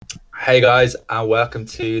Hey guys, and welcome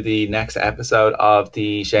to the next episode of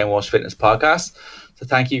the Shane Walsh Fitness Podcast. So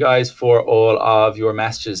thank you guys for all of your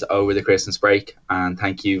messages over the Christmas break, and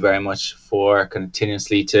thank you very much for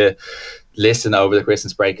continuously to listen over the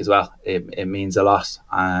Christmas break as well. It means a lot.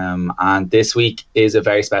 And this week is a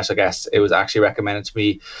very special guest. It was actually recommended to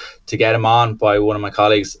me to get him on by one of my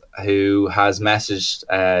colleagues who has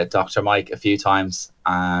messaged Dr. Mike a few times.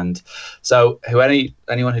 And so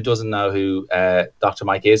anyone who doesn't know who Dr.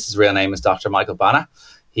 Mike is, his real name is Dr. Michael Bana.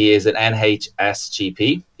 He is an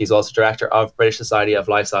NHSGP. He's also director of British Society of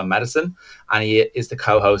Lifestyle Medicine, and he is the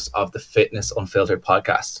co-host of the Fitness Unfiltered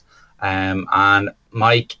podcast. And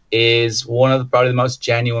Mike is one of probably the most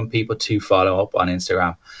genuine people to follow up on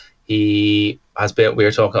Instagram. He has been, we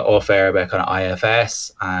were talking off air about kind of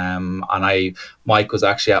IFS, Mike was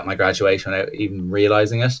actually at my graduation without even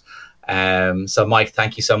realizing it. So Mike,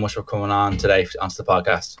 thank you so much for coming on today onto the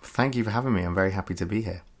podcast. Thank you for having me. I'm very happy to be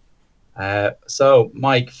here. So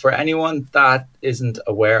Mike, for anyone that isn't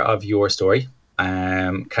aware of your story,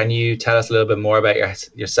 can you tell us a little bit more about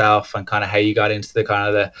yourself and kind of how you got into the kind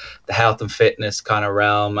of the health and fitness kind of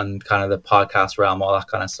realm and kind of the podcast realm, all that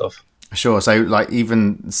kind of stuff? Sure. So like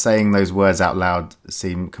even saying those words out loud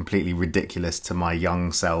seem completely ridiculous to my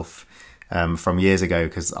young self from years ago,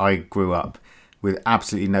 because I grew up with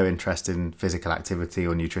absolutely no interest in physical activity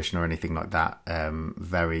or nutrition or anything like that.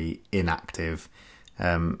 Very inactive.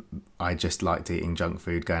 I just liked eating junk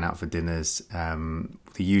food, going out for dinners,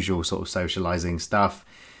 the usual sort of socializing stuff.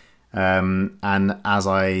 And as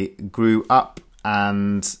I grew up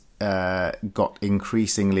and got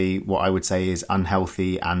increasingly what I would say is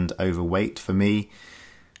unhealthy and overweight for me,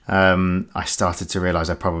 I started to realize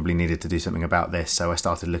I probably needed to do something about this. So I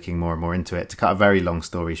started looking more and more into it. To cut a very long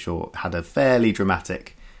story short, had a fairly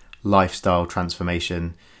dramatic lifestyle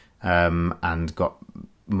transformation, and got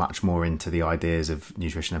much more into the ideas of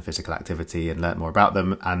nutrition and physical activity and learnt more about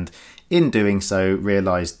them. And in doing so,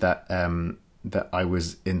 realised that that I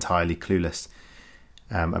was entirely clueless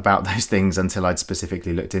about those things until I'd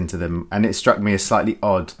specifically looked into them. And it struck me as slightly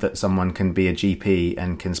odd that someone can be a GP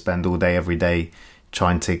and can spend all day, every day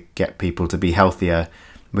trying to get people to be healthier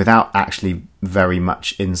without actually very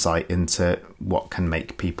much insight into what can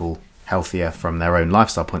make people healthier from their own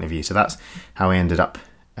lifestyle point of view. So that's how I ended up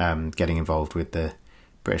getting involved with the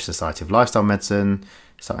British Society of Lifestyle Medicine,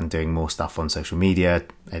 started doing more stuff on social media,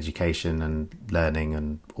 education and learning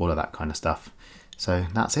and all of that kind of stuff. So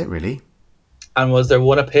that's it really. And was there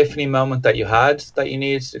one epiphany moment that you had that you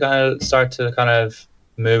needed to kind of start to kind of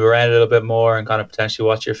move around a little bit more and kind of potentially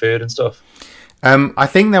watch your food and stuff? I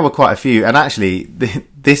think there were quite a few. And actually,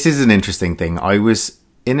 this is an interesting thing. I was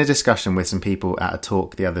in a discussion with some people at a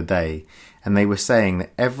talk the other day, and they were saying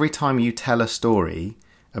that every time you tell a story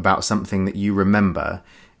about something that you remember,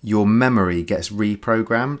 your memory gets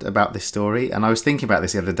reprogrammed about this story. And I was thinking about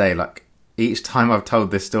this the other day, like each time I've told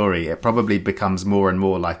this story, it probably becomes more and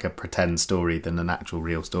more like a pretend story than an actual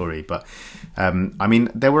real story. But I mean,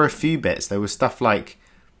 there were a few bits. There was stuff like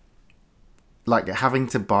having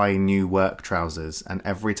to buy new work trousers, and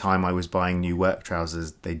every time I was buying new work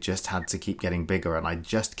trousers, they just had to keep getting bigger. And I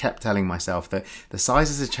just kept telling myself that the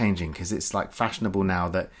sizes are changing because it's like fashionable now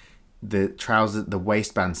that the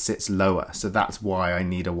waistband sits lower, so that's why I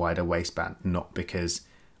need a wider waistband, not because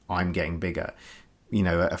I'm getting bigger. You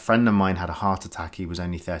know, a friend of mine had a heart attack. He was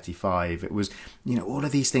only 35. It was, you know, all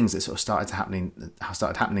of these things that sort of started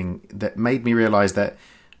happening that made me realize that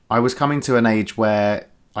I was coming to an age where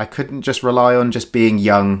I couldn't just rely on just being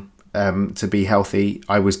young to be healthy.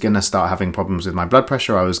 I was going to start having problems with my blood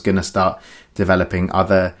pressure. I was going to start developing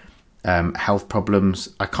other health problems.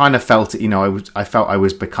 I kind of felt it, you know, I felt I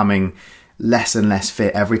was becoming less and less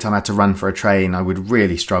fit. Every time I had to run for a train, I would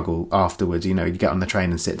really struggle afterwards. You know, you'd get on the train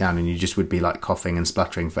and sit down and you just would be like coughing and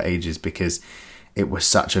spluttering for ages because it was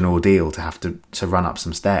such an ordeal to have to run up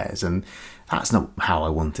some stairs. And that's not how I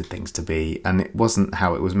wanted things to be. And it wasn't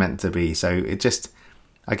how it was meant to be. So it just,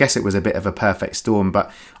 I guess it was a bit of a perfect storm.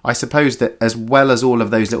 But I suppose that as well as all of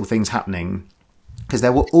those little things happening, because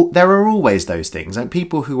there are always those things, like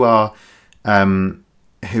people who are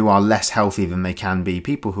less healthy than they can be,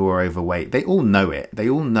 people who are overweight, they all know it. They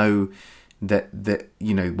all know that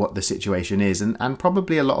you know what the situation is, and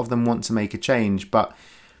probably a lot of them want to make a change. But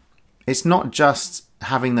it's not just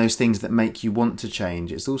having those things that make you want to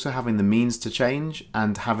change. It's also having the means to change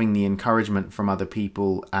and having the encouragement from other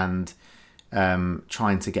people and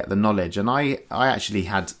trying to get the knowledge. And I actually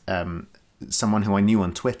had someone who I knew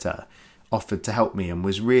on Twitter offered to help me and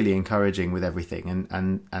was really encouraging with everything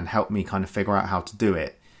and helped me kind of figure out how to do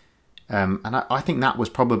it. And I think that was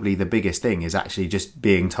probably the biggest thing, is actually just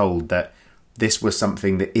being told that this was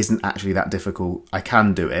something that isn't actually that difficult. I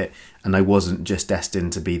can do it, and I wasn't just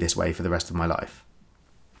destined to be this way for the rest of my life.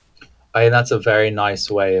 I think that's a very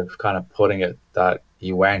nice way of kind of putting it, that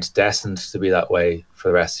you weren't destined to be that way for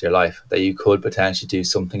the rest of your life, that you could potentially do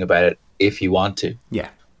something about it if you want to. Yeah.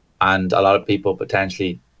 And a lot of people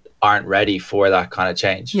potentially aren't ready for that kind of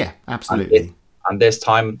change. Yeah, absolutely. And this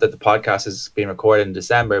time that the podcast is being recorded in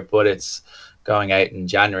December, but it's going out in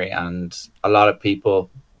January, and a lot of people,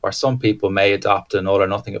 or some people, may adopt an all or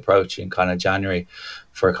nothing approach in kind of January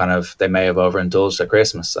for kind of, they may have overindulged at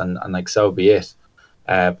Christmas, and like, so be it.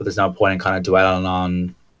 But there's no point in kind of dwelling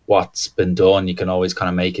on what's been done. You can always kind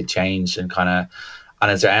of make it change and kind of,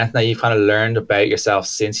 and is there anything that you've kind of learned about yourself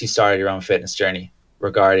since you started your own fitness journey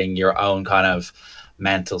regarding your own kind of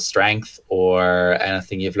mental strength, or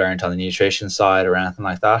anything you've learned on the nutrition side or anything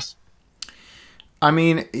like that? I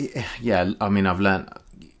mean, yeah, I mean, I've learned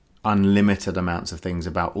unlimited amounts of things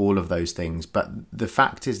about all of those things, but the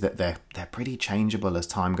fact is that they're pretty changeable as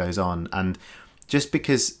time goes on. And just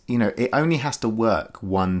because, you know, it only has to work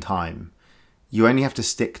one time, you only have to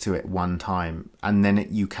stick to it one time, and then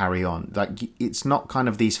you carry on. Like, it's not kind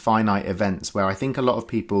of these finite events where I think a lot of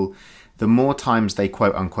people, the more times they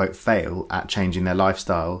quote unquote fail at changing their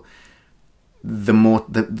lifestyle, the more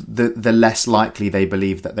the less likely they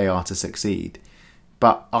believe that they are to succeed.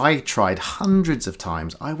 But I tried hundreds of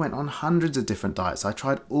times. I went on hundreds of different diets. I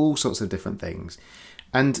tried all sorts of different things.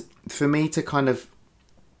 And for me to kind of,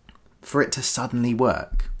 for it to suddenly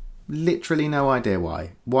work, literally no idea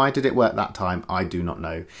why. Why did it work that time? I do not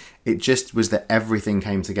know. It just was that everything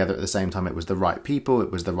came together at the same time. It was the right people. It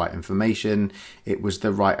was the right information. It was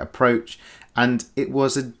the right approach. And it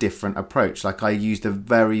was a different approach. Like, I used a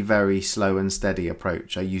very, very slow and steady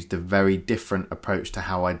approach. I used a very different approach to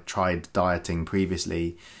how I'd tried dieting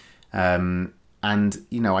previously. And,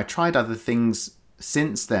 you know, I tried other things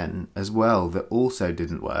since then as well that also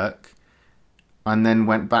didn't work, and then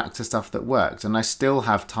went back to stuff that worked. And I still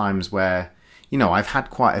have times where, you know, I've had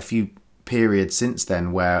quite a few periods since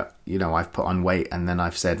then where, you know, I've put on weight and then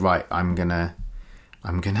I've said, right, I'm gonna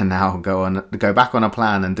now go back on a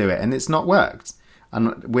plan and do it, and it's not worked.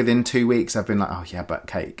 And within 2 weeks I've been like, oh yeah, but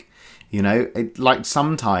cake, you know, it, like,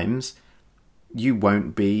 sometimes you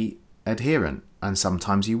won't be adherent and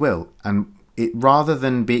sometimes you will. And it, rather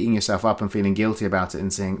than beating yourself up and feeling guilty about it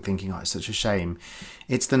and thinking, oh, it's such a shame,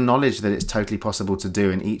 it's the knowledge that it's totally possible to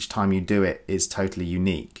do, and each time you do it is totally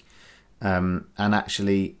unique. And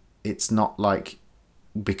actually, it's not like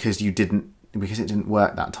because it didn't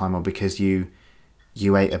work that time, or because you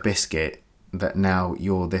ate a biscuit, that now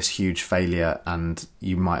you're this huge failure and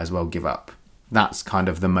you might as well give up. That's kind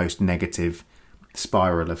of the most negative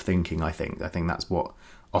spiral of thinking, I think. I think that's what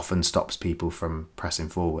often stops people from pressing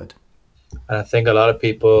forward. And I think a lot of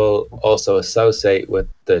people also associate with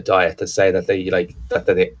the diet to say that they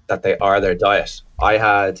that they are their diet. I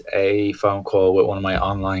had a phone call with one of my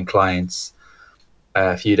online clients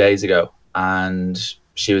a few days ago, and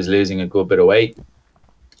she was losing a good bit of weight,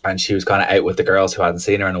 and she was kind of out with the girls who hadn't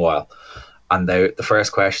seen her in a while. And the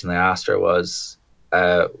first question they asked her was,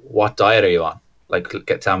 what diet are you on? Like,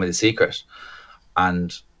 tell me the secret.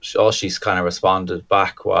 And all she's kind of responded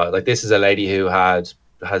back was, like, this is a lady who has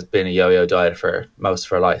been a yo-yo diet for most of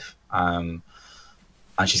her life. And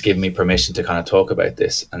she's given me permission to kind of talk about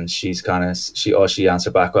this. And all she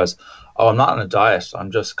answered back was, oh, I'm not on a diet.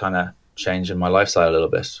 I'm just kind of changing my lifestyle a little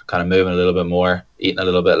bit, kind of moving a little bit more, eating a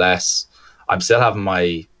little bit less. I'm still having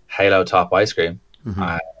my Halo Top ice cream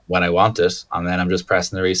when I want it, and then I'm just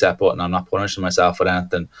pressing the reset button. I'm not punishing myself with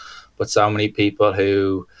anything. But so many people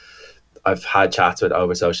who I've had chats with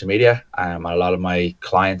over social media, and a lot of my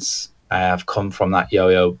clients have come from that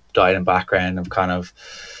yo-yo dieting background, have kind of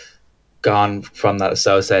gone from that,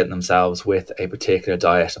 associating themselves with a particular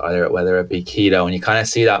diet, either whether it be keto, and you kind of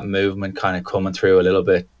see that movement kind of coming through a little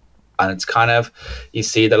bit. And it's kind of, you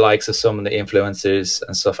see the likes of some of the influencers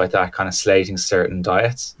and stuff like that kind of slating certain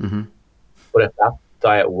diets. But if that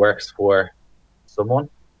diet works for someone,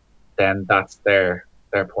 then that's their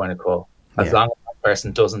point of call. As long as that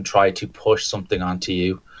person doesn't try to push something onto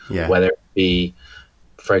you, whether it be,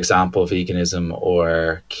 for example, veganism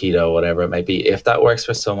or keto, whatever it may be, if that works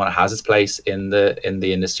for someone, it has its place in the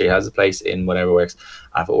industry, has its place in whatever works.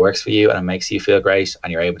 And if it works for you and it makes you feel great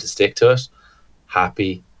and you're able to stick to it,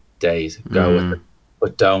 happy days, go with it.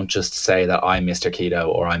 But don't just say that I'm Mr. Keto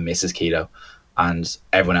or I'm Mrs. Keto and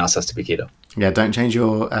everyone else has to be keto. Yeah, don't change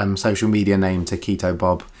your social media name to Keto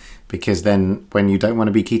Bob, because then when you don't want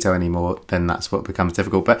to be keto anymore, then that's what becomes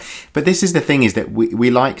difficult. But this is the thing, is that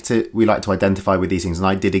we like to identify with these things, and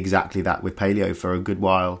I did exactly that with paleo for a good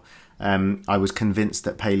while. I was convinced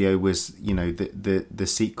that paleo was, you know, the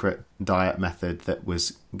secret diet method that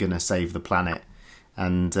was going to save the planet.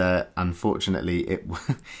 And unfortunately,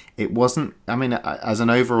 it wasn't. I mean, as an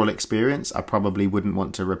overall experience, I probably wouldn't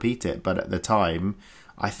want to repeat it. But at the time,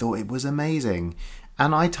 I thought it was amazing.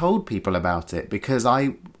 And I told people about it because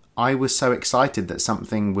I was so excited that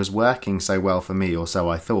something was working so well for me, or so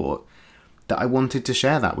I thought, that I wanted to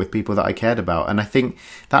share that with people that I cared about. And I think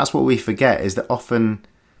that's what we forget, is that often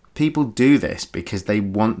people do this because they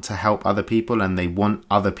want to help other people and they want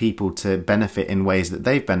other people to benefit in ways that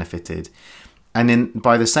they've benefited. And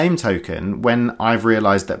by the same token, when I've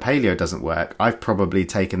realised that paleo doesn't work, I've probably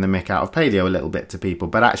taken the mick out of paleo a little bit to people,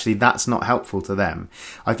 but actually that's not helpful to them.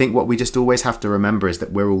 I think what we just always have to remember is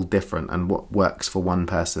that we're all different, and what works for one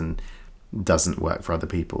person doesn't work for other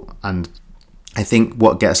people. And I think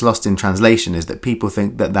what gets lost in translation is that people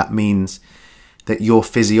think that that means that your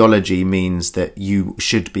physiology means that you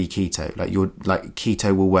should be keto. Like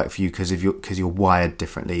keto will work for you because you're wired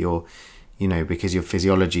differently, or, you know, because your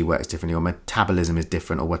physiology works differently, or metabolism is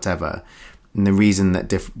different, or whatever. And the reason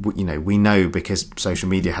that we know, because social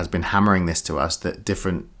media has been hammering this to us, that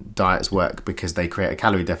different diets work because they create a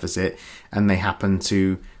calorie deficit, and they happen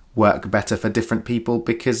to work better for different people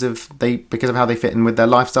because of how they fit in with their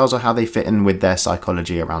lifestyles, or how they fit in with their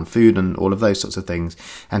psychology around food and all of those sorts of things,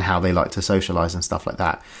 and how they like to socialize and stuff like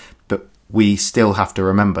that. But we still have to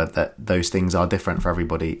remember that those things are different for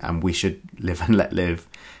everybody, and we should live and let live.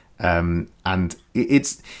 And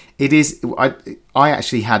it is. I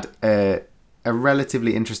actually had a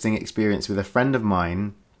relatively interesting experience with a friend of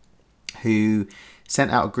mine who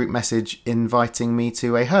sent out a group message inviting me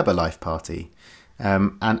to a Herbalife party.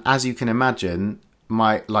 And as you can imagine,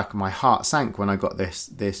 my heart sank when I got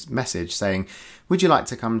this message saying, "Would you like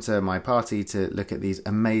to come to my party to look at these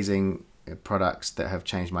amazing products that have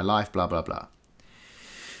changed my life, blah, blah, blah."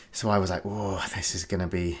 So I was like, "Oh, this is going to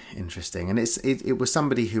be interesting." And it was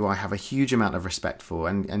somebody who I have a huge amount of respect for,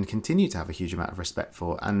 and continue to have a huge amount of respect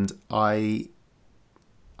for. And I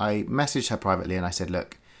messaged her privately and I said,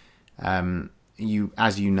 "Look,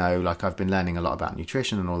 as you know, like, I've been learning a lot about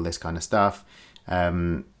nutrition and all this kind of stuff.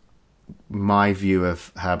 My view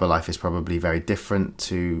of Herbalife is probably very different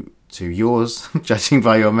to yours, judging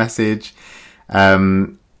by your message.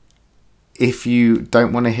 If you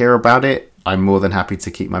don't want to hear about it, I'm more than happy to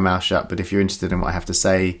keep my mouth shut. But if you're interested in what I have to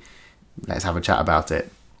say, let's have a chat about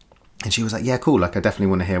it." And she was like, "Yeah, cool. Like, I definitely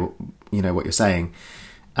want to hear, what you're saying."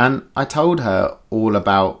 And I told her all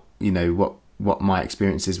about, what my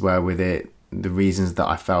experiences were with it, the reasons that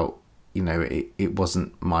I felt, it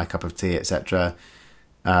wasn't my cup of tea, etc.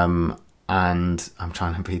 And I'm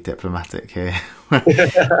trying to be diplomatic here.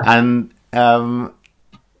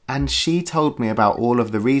 And she told me about all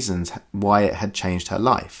of the reasons why it had changed her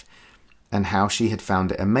life, and how she had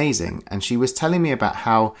found it amazing. And she was telling me about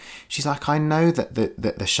how she's like, "I know that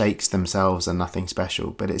the shakes themselves are nothing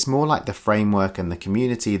special, but it's more like the framework and the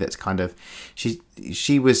community that's kind of..."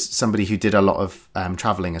 She was somebody who did a lot of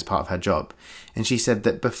traveling as part of her job. And she said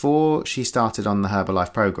that before she started on the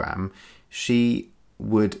Herbalife program, she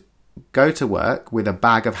would go to work with a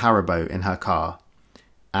bag of Haribo in her car.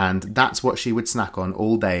 And that's what she would snack on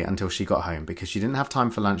all day until she got home, because she didn't have time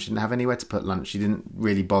for lunch. She didn't have anywhere to put lunch. She didn't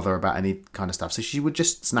really bother about any kind of stuff. So she would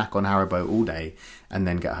just snack on Haribo all day and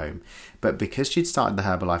then get home. But because she'd started the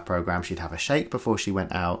Herbalife program, she'd have a shake before she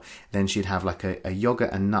went out. Then she'd have like a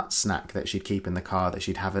yogurt and nut snack that she'd keep in the car that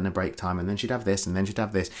she'd have in a break time. And then she'd have this, and then she'd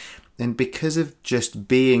have this. And because of just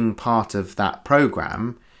being part of that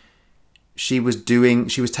program, she was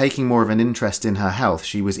taking more of an interest in her health.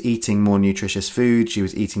 She was eating more nutritious food. She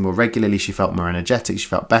was eating more regularly. She felt more energetic. She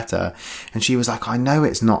felt better. And she was like, "I know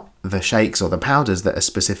it's not the shakes or the powders that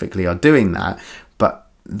specifically are doing that, but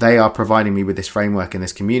they are providing me with this framework and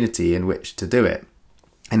this community in which to do it."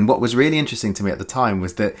 And what was really interesting to me at the time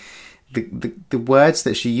was that the words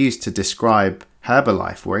that she used to describe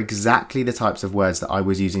Herbalife were exactly the types of words that I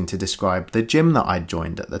was using to describe the gym that I'd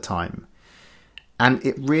joined at the time. And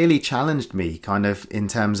it really challenged me kind of in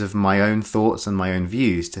terms of my own thoughts and my own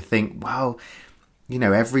views to think, wow,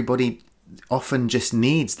 everybody often just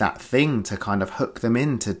needs that thing to kind of hook them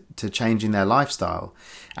into changing their lifestyle.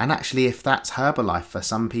 And actually, if that's Herbalife for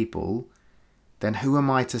some people, then who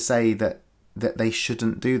am I to say that they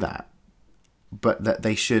shouldn't do that, but that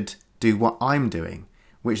they should do what I'm doing,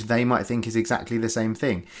 which they might think is exactly the same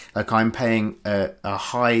thing. Like, I'm paying a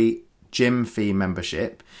high gym fee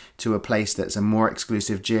membership to a place that's a more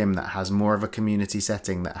exclusive gym, that has more of a community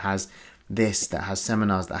setting, that has this, that has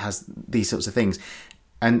seminars, that has these sorts of things.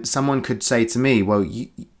 And someone could say to me, "Well,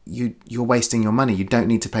 you're wasting your money. You don't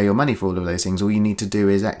need to pay your money for all of those things. All you need to do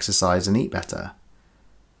is exercise and eat better."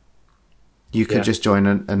 You could just join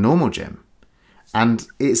a normal gym. And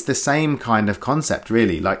it's the same kind of concept,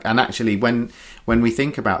 really. Like, and actually, when we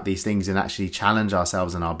think about these things and actually challenge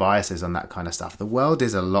ourselves and our biases on that kind of stuff, the world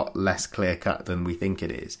is a lot less clear cut than we think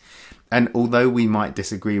it is. And although we might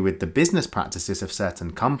disagree with the business practices of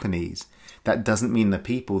certain companies, that doesn't mean the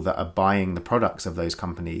people that are buying the products of those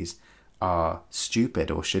companies are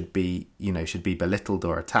stupid or should be belittled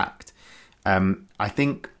or attacked. I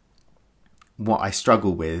think what I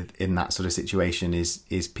struggle with in that sort of situation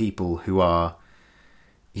is people who are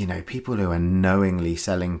knowingly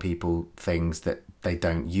selling people things that they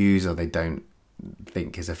don't use or they don't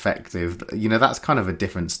think is effective. That's kind of a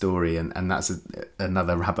different story, and that's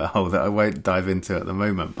another rabbit hole that I won't dive into at the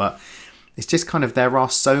moment. But it's just kind of, there are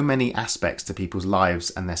so many aspects to people's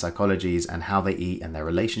lives and their psychologies and how they eat and their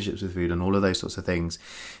relationships with food and all of those sorts of things,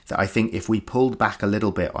 that I think if we pulled back a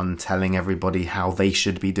little bit on telling everybody how they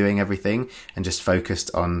should be doing everything and just focused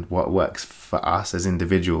on what works for us as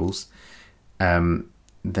individuals,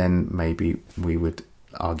 then maybe we would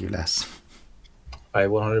argue less. I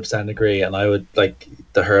 100% agree, and I would, like,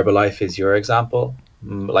 the Herbalife is your example.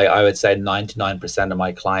 Like, I would say 99% of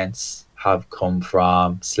my clients have come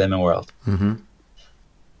from Slimming World. Mm-hmm.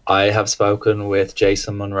 I have spoken with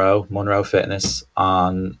Jason Monroe Fitness,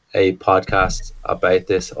 on a podcast about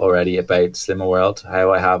this already, about Slimming World,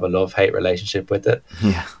 how I have a love-hate relationship with it.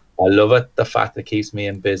 Yeah, I love it, the fact that it keeps me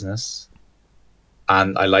in business,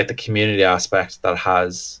 and I like the community aspect that it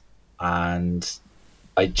has, and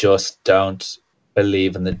I just don't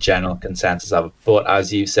believe in the general consensus of it. But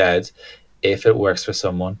as you said, if it works for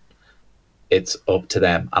someone, it's up to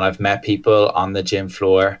them. And I've met people on the gym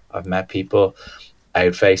floor, I've met people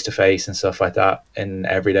out face to face and stuff like that in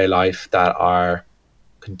everyday life that are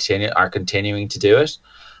continuing to do it.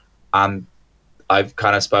 And I've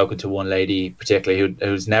kind of spoken to one lady particularly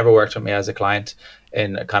who's never worked with me as a client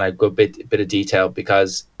in a kind of good bit of detail,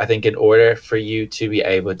 because I think in order for you to be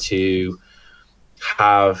able to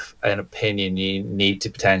have an opinion, you need to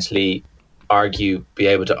potentially be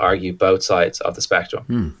able to argue both sides of the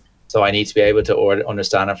spectrum. So I need to be able to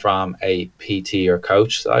understand it from a PT or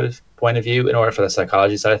coach side of point of view in order for the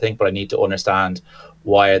psychology side, I think, but I need to understand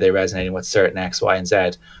why are they resonating with certain X, Y, and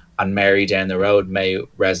Z. And Mary down the road may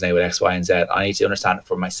resonate with X, Y, and Z. I need to understand it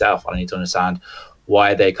for myself. I need to understand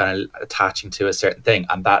why they kind of attaching to a certain thing.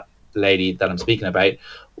 And that lady that I'm speaking about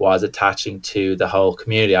was attaching to the whole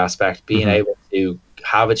community aspect, being able to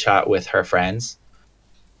have a chat with her friends,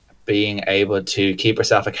 being able to keep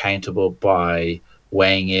herself accountable by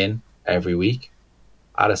weighing in every week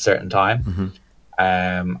at a certain time.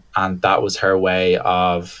 And that was her way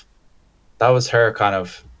of, that was her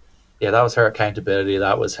accountability.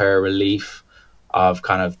 That was her relief of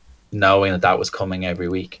kind of knowing that was coming every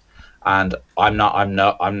week. And I'm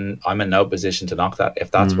in no position to knock that.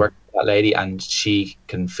 If that's working for that lady and she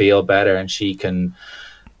can feel better and she can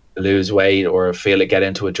lose weight or feel it get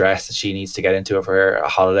into a dress that she needs to get into for a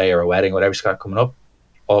holiday or a wedding, whatever she's got coming up,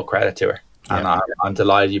 all credit to her. Yeah. And I'm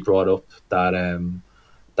delighted you brought up that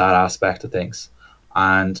that aspect of things.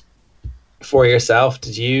 And for yourself,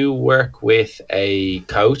 did you work with a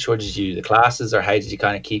coach, or did you do the classes, or how did you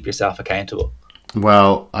kind of keep yourself accountable?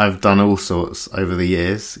 Well, I've done all sorts over the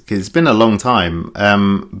years, because it's been a long time.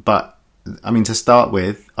 But I mean, to start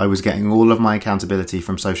with, I was getting all of my accountability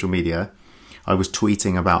from social media. I was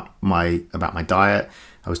tweeting about my diet.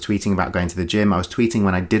 I was tweeting about going to the gym. I was tweeting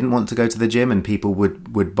when I didn't want to go to the gym, and people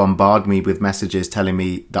would bombard me with messages telling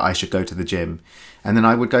me that I should go to the gym. And then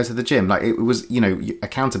I would go to the gym. Like, it was,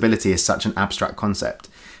 accountability is such an abstract concept.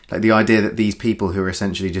 Like, the idea that these people who are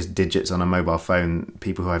essentially just digits on a mobile phone,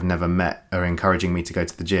 people who I've never met, are encouraging me to go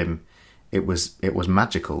to the gym, it was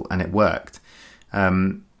magical, and it worked.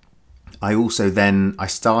 I also then, I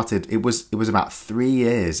started, it was about 3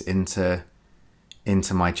 years into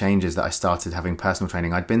my changes that I started having personal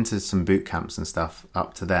training. I'd been to some boot camps and stuff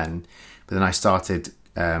up to then, but then I started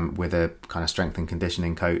with a kind of strength and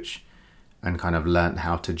conditioning coach and kind of learnt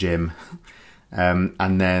how to gym.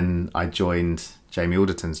 And then I joined Jamie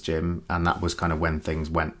Alderton's gym, and that was kind of when things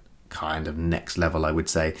went kind of next level, I would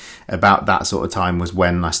say. About that sort of time was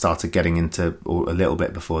when I started getting into, or a little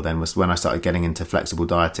bit before then, was when I started getting into flexible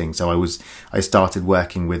dieting. So I started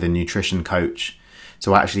working with a nutrition coach.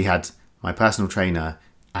 So I actually had my personal trainer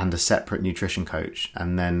and a separate nutrition coach.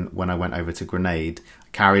 And then when I went over to Grenade, I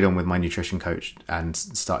carried on with my nutrition coach and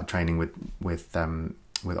started training with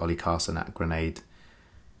Ollie Carson at Grenade.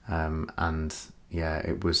 And yeah,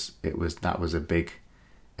 that was a big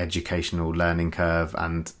educational learning curve.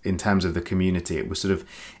 And in terms of the community, it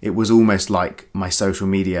was almost like my social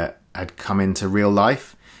media had come into real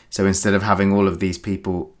life. So instead of having all of these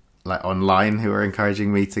people like online who were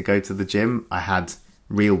encouraging me to go to the gym. I had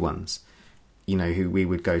real ones, you know, who we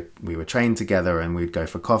were trained together and we'd go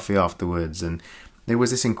for coffee afterwards, and there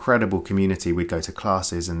was this incredible community. We'd go to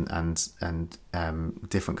classes and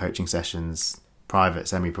different coaching sessions, private,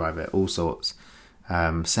 semi-private, all sorts,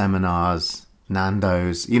 seminars,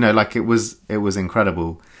 Nando's, you know, like it was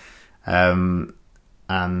incredible. And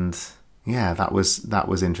yeah, that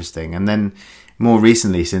was interesting. And then more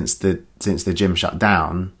recently, since the gym shut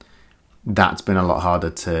down, that's been a lot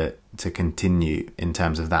harder to continue in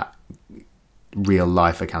terms of that real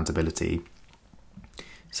life accountability.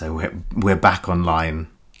 So we're back online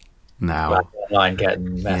now. Back online,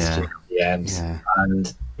 getting messages, DMs. Yeah.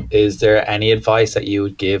 And is there any advice that you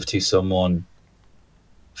would give to someone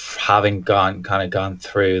having gone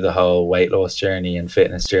through the whole weight loss journey and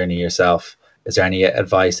fitness journey yourself? Is there any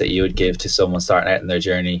advice that you would give to someone starting out in their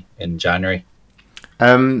journey in January?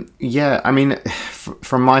 Yeah, I mean,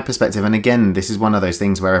 from my perspective, and again, this is one of those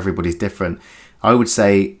things where everybody's different. I would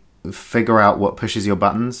say figure out what pushes your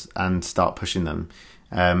buttons and start pushing them,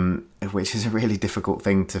 which is a really difficult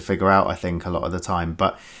thing to figure out, I think, a lot of the time.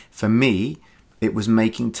 But for me, it was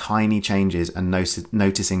making tiny changes and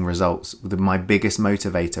noticing results. My biggest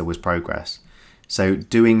motivator was progress. So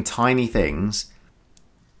doing tiny things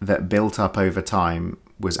that built up over time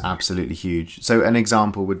was absolutely huge. So an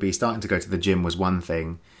example would be starting to go to the gym was one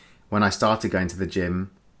thing. When I started going to the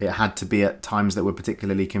gym, it had to be at times that were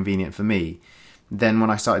particularly convenient for me. Then when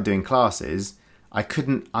I started doing classes, I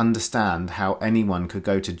couldn't understand how anyone could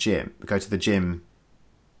go to the gym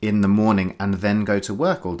in the morning and then go to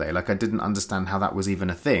work all day. Like, I didn't understand how that was even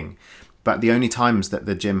a thing. But the only times that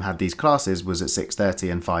the gym had these classes was at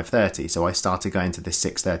 6:30 and 5:30. So I started going to this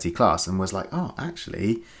 6:30 class and was like, oh,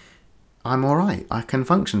 actually, I'm all right. I can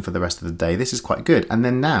function for the rest of the day. This is quite good. And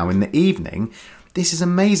then now in the evening, this is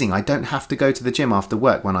amazing. I don't have to go to the gym after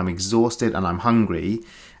work when I'm exhausted and I'm hungry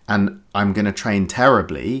and I'm going to train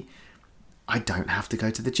terribly. I don't have to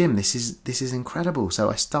go to the gym. This is incredible.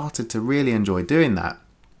 So I started to really enjoy doing that.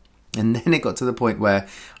 And then it got to the point where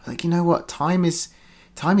I was like, you know what? Time is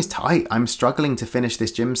tight. I'm struggling to finish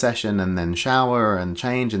this gym session and then shower and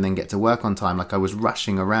change and then get to work on time. Like, I was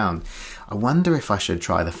rushing around. I wonder if I should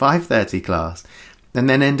try the 5:30 class, and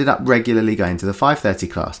then ended up regularly going to the 5:30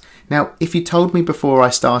 class. Now, if you told me before I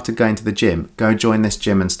started going to the gym, go join this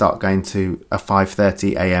gym and start going to a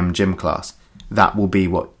 5:30 a.m. gym class, that will be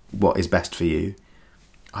what is best for you,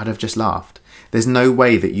 I'd have just laughed. There's no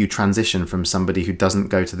way that you transition from somebody who doesn't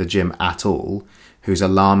go to the gym at all, whose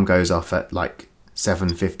alarm goes off at like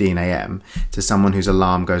 7:15 a.m. to someone whose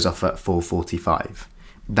alarm goes off at 4:45.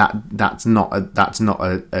 That's not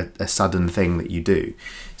a sudden thing that you do.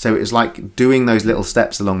 So it's like doing those little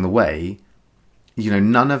steps along the way. You know,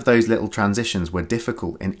 none of those little transitions were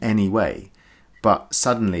difficult in any way. But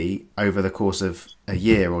suddenly, over the course of a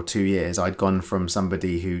year or 2 years, I'd gone from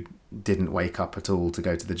somebody who didn't wake up at all to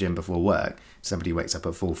go to the gym before work to somebody who wakes up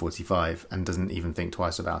at 4:45 and doesn't even think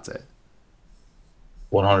twice about it.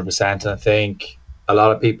 100%. I think a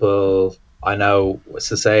lot of people I know,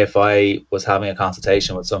 to say, if I was having a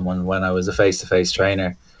consultation with someone when I was a face-to-face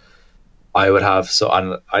trainer, I would have,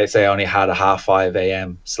 I'd say I only had a 5:30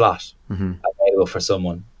 a.m. slot available for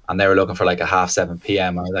someone, and they were looking for like a 7:30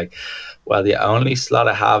 p.m. I was like, well, the only slot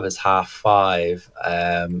I have is 5:30,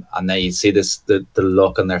 and then you'd see the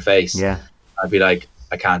look on their face. Yeah, I'd be like,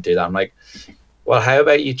 I can't do that. I'm like, well, how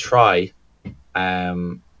about you try,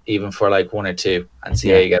 even for like 1 or 2, and see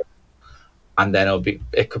how you get. And then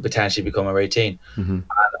it could potentially become a routine. And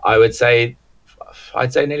I'd say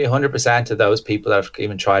nearly 100% of those people that have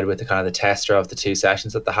even tried with the kind of the tester of the 2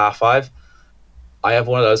 sessions at the 5:30, I have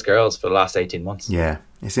one of those girls for the last 18 months. Yeah,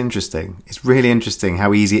 it's interesting. It's really interesting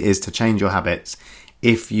how easy it is to change your habits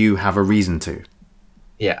if you have a reason to.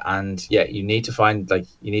 Yeah, and you need to find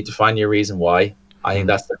your reason why. I think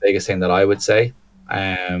that's the biggest thing that I would say.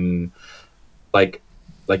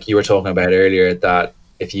 Like you were talking about earlier, that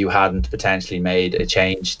if you hadn't potentially made a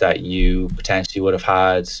change, that you potentially would have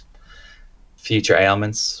had future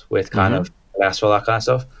ailments with kind of cholesterol, that kind of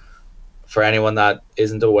stuff. For anyone that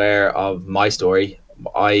isn't aware of my story,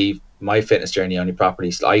 my fitness journey only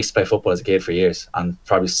properly, I used to play football as a kid for years and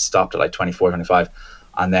probably stopped at like 24, 25,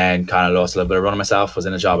 and then kind of lost a little bit of run of myself, was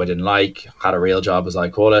in a job I didn't like, had a real job as I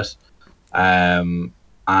call it. And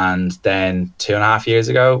then 2.5 years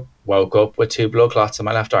ago, woke up with 2 blood clots in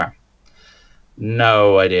my left arm.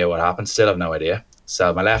 No idea what happened. Still have no idea.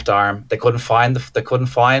 So my left arm, they couldn't find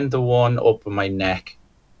the one up in my neck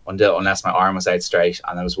unless my arm was out straight,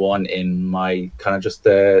 and there was one in my kind of just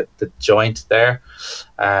the joint there.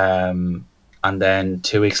 And then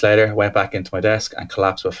 2 weeks later, went back into my desk and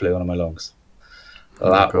collapsed with fluid in my lungs.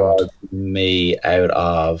 That was me out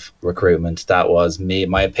of recruitment. That was me,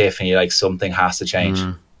 my epiphany, like something has to change.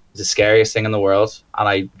 It's the scariest thing in the world, and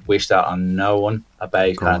I wish that on no one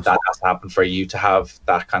about kind of that has to happen for you to have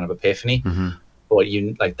that kind of epiphany. But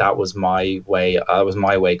you like that was my way. That was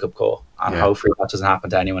my wake up call, and hopefully that doesn't happen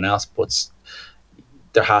to anyone else. But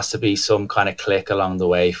there has to be some kind of click along the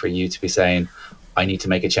way for you to be saying, "I need to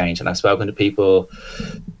make a change." And I've spoken to people.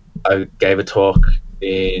 I gave a talk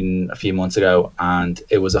in a few months ago, and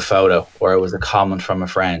it was a photo or it was a comment from a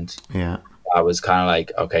friend. Yeah. I was kind of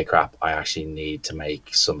like, okay, crap, I actually need to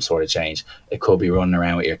make some sort of change. It could be running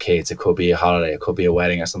around with your kids. It could be a holiday. It could be a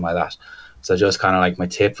wedding or something like that. So just kind of like my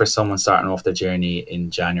tip for someone starting off their journey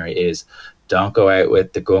in January is don't go out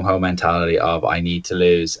with the gung-ho mentality of I need to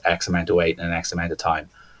lose X amount of weight in an X amount of time.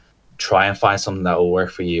 Try and find something that will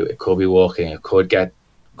work for you. It could be walking. It could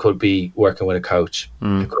be working with a coach.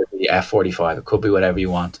 It could be F45. It could be whatever you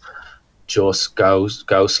want. Just go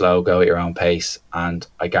slow, go at your own pace. And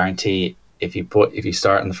I guarantee if you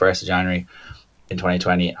start on the 1st of January in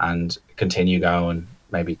 2020 and continue going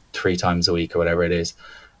maybe 3 times a week or whatever it is,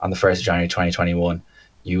 on the 1st of January 2021,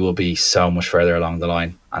 you will be so much further along the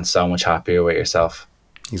line and so much happier with yourself.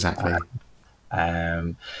 Exactly.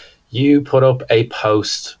 You put up a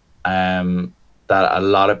post that a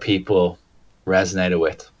lot of people resonated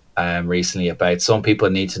with recently about some people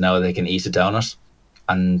need to know they can eat a donut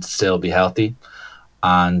and still be healthy,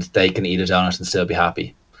 and they can eat a donut and still be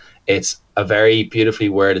happy. It's a very beautifully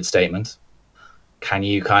worded statement. Can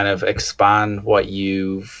you kind of expand what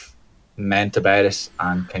you've meant about it,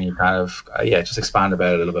 and can you kind of just expand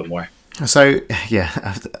about it a little bit more? So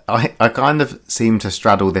I kind of seem to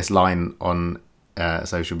straddle this line on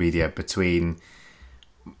social media between,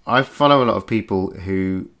 I follow a lot of people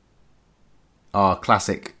who are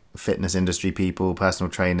classic fitness industry people,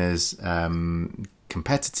 personal trainers,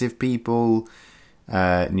 competitive people,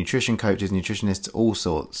 nutrition coaches, nutritionists, all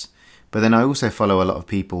sorts. But then I also follow a lot of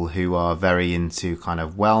people who are very into kind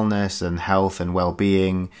of wellness and health and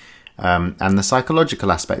well-being, and the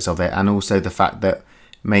psychological aspects of it, and also the fact that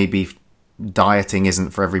maybe dieting isn't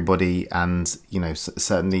for everybody, and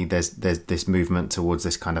certainly there's this movement towards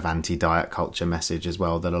this kind of anti-diet culture message as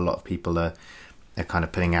well that a lot of people are kind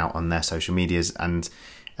of putting out on their social medias. And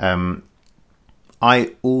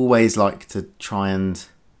I always like to try and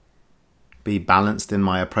be balanced in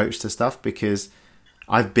my approach to stuff, because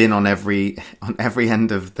I've been on every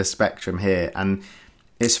end of the spectrum here, and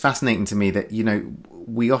it's fascinating to me that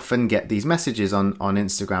we often get these messages on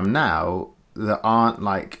Instagram now that aren't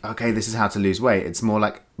like, okay, this is how to lose weight. It's more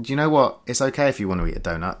like, do you know what? It's okay if you want to eat a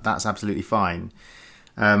donut. That's absolutely fine.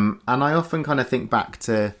 And I often kind of think back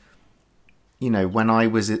to when I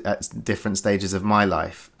was at different stages of my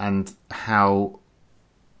life, and how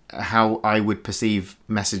I would perceive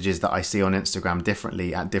messages that I see on Instagram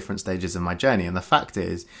differently at different stages of my journey. And the fact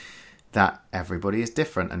is that everybody is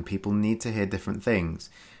different and people need to hear different things.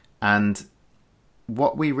 And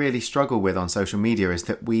what we really struggle with on social media is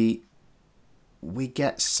that we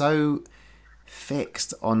get so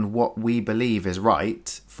fixed on what we believe is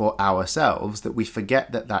right for ourselves that we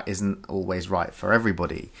forget that that isn't always right for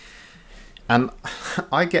everybody. And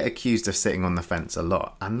I get accused of sitting on the fence a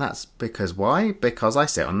lot. And that's because why? Because I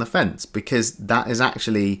sit on the fence. Because that is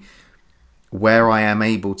actually where I am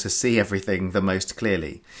able to see everything the most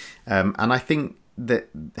clearly. And I think that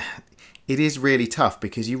it is really tough,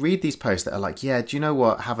 because you read these posts that are like, yeah, do you know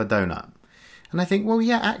what? Have a donut. And I think, well,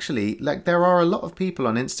 yeah, actually, like there are a lot of people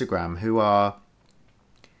on Instagram who are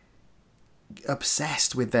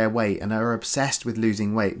obsessed with their weight and are obsessed with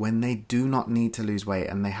losing weight when they do not need to lose weight,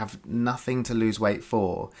 and they have nothing to lose weight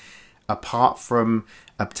for apart from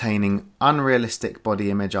obtaining unrealistic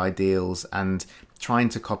body image ideals and trying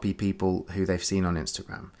to copy people who they've seen on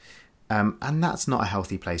Instagram. And that's not a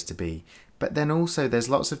healthy place to be. But then also there's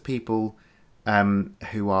lots of people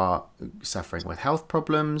who are suffering with health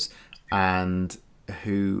problems and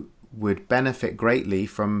who would benefit greatly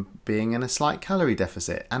from being in a slight calorie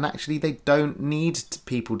deficit. And actually they don't need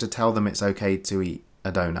people to tell them it's okay to eat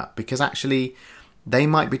a donut, because actually they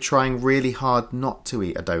might be trying really hard not to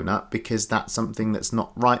eat a donut because that's something that's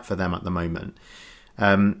not right for them at the moment.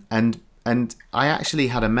 And I actually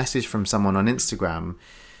had a message from someone on Instagram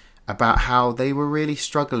about how they were really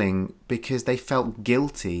struggling because they felt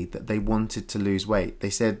guilty that they wanted to lose weight.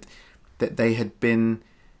 They said that they'd been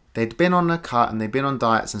on a cut and they'd been on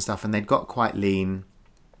diets and stuff, and they'd got quite lean,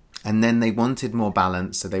 and then they wanted more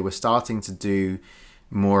balance, so they were starting to do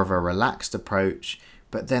more of a relaxed approach,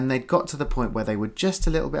 but then they'd got to the point where they were just a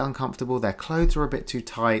little bit uncomfortable. Their clothes were a bit too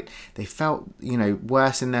tight. They felt,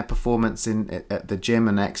 worse in their performance at the gym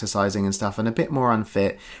and exercising and stuff, and a bit more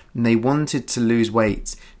unfit. And they wanted to lose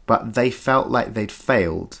weight, but they felt like they'd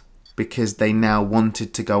failed because they now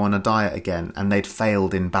wanted to go on a diet again, and they'd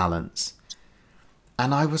failed in balance.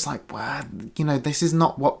 And I was like, well, this is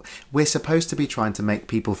not what we're supposed to be trying to make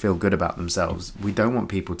people feel good about themselves. We don't want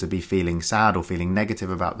people to be feeling sad or feeling negative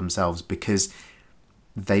about themselves because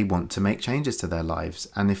they want to make changes to their lives.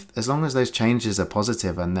 And as long as those changes are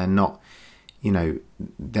positive and they're not,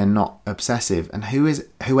 they're not obsessive. And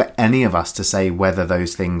who are any of us to say whether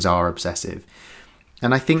those things are obsessive?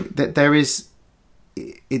 And I think that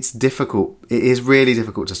it's difficult. It is really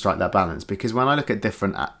difficult to strike that balance, because when I look at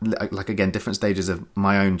different stages of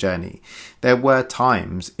my own journey, there were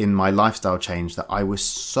times in my lifestyle change that I was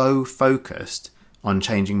so focused on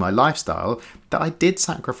changing my lifestyle that I did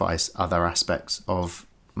sacrifice other aspects of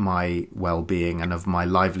my well-being and of my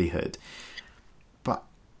livelihood. But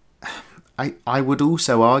I would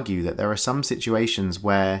also argue that there are some situations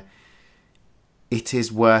where it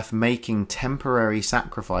is worth making temporary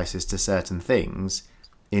sacrifices to certain things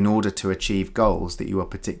in order to achieve goals that you are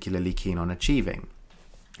particularly keen on achieving.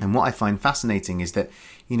 And what I find fascinating is that,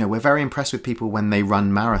 we're very impressed with people when they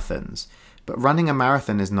run marathons, but running a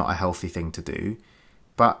marathon is not a healthy thing to do.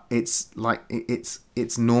 But it's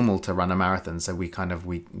normal to run a marathon. So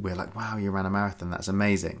we're like, wow, you ran a marathon. That's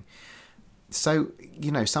amazing. So,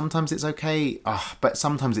 sometimes it's okay, but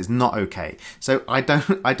sometimes it's not okay. So I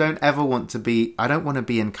don't want to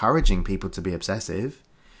be encouraging people to be obsessive,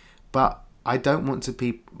 but I don't want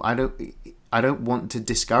to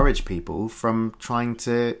discourage people from trying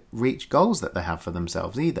to reach goals that they have for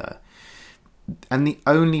themselves either. And the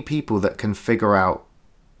only people that can figure out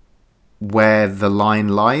where the line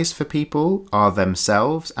lies for people are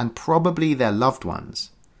themselves and probably their loved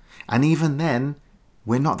ones. And even then,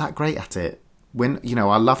 we're not that great at it. When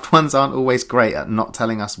our loved ones aren't always great at not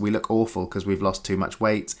telling us we look awful because we've lost too much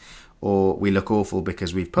weight, or we look awful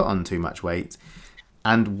because we've put on too much weight.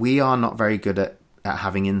 And we are not very good at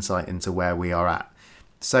having insight into where we are at.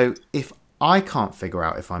 So if I can't figure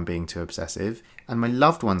out if I'm being too obsessive, and my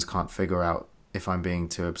loved ones can't figure out if I'm being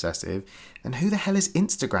too obsessive, then who the hell is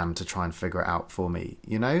Instagram to try and figure it out for me?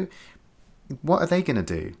 What are they going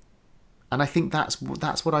to do? And I think that's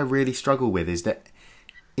what I really struggle with, is that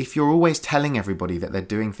if you're always telling everybody that they're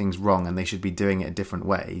doing things wrong and they should be doing it a different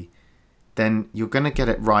way, then you're going to get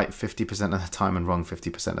it right 50% of the time and wrong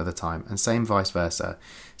 50% of the time, and same vice versa.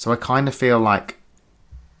 So I kind of feel like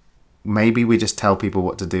maybe we just tell people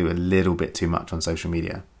what to do a little bit too much on social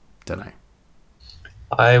media. Don't know.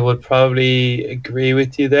 I would probably agree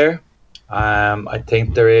with you there. I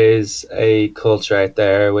think there is a culture out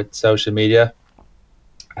there with social media,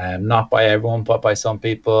 not by everyone, but by some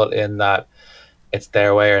people, in that it's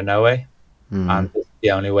their way or no way. And it's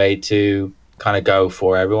the only way to kind of go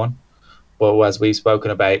for everyone. But as we've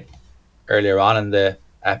spoken about earlier on in the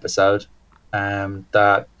episode,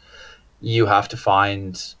 that you have to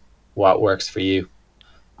find what works for you.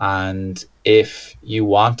 And if you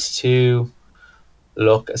want to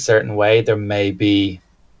look a certain way, there may be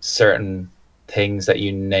certain things that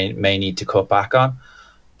you may need to cut back on.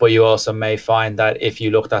 But you also may find that if you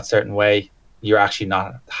look that certain way, you're actually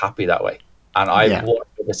not happy that way. And I've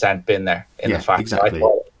 100% been there in the fact that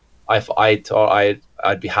I thought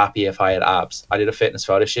I'd be happy if I had abs. I did a fitness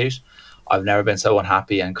photo shoot. I've never been so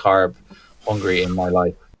unhappy and carb hungry in my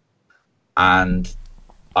life. And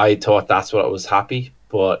I thought that's what was happy,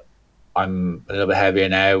 but I'm a little bit heavier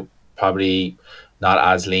now, probably not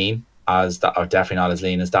as lean as that, or definitely not as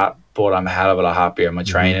lean as that, but I'm a hell of a lot happier. My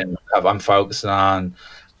training, I'm focusing on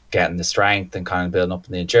getting the strength and kind of building up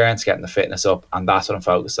the endurance, getting the fitness up, and that's what I'm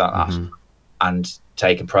focused on. And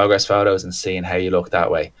taking progress photos and seeing how you look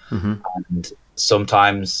that way. And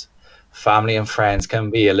sometimes family and friends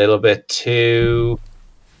can be a little bit too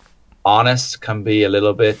honest, can be a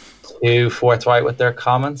little bit too forthright with their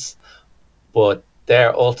comments, but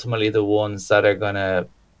they're ultimately the ones that are going to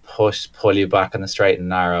pull you back in the straight and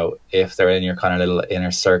narrow if they're in your kind of little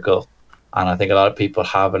inner circle. And I think a lot of people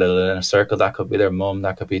have a little inner circle. That could be their mum,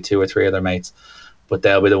 that could be 2 or 3 of their mates, but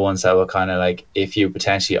they'll be the ones that will kind of, like, if you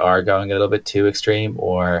potentially are going a little bit too extreme,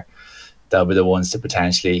 or they'll be the ones to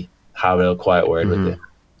potentially have a little quiet word with you.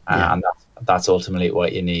 And that's ultimately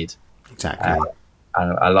what you need. Exactly.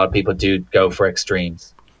 And a lot of people do go for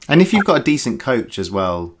extremes. And if you've got a decent coach as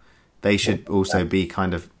well, they should also be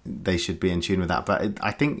they should be in tune with that. But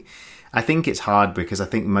I think it's hard, because I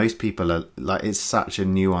think most people are like, it's such a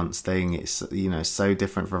nuanced thing. It's, so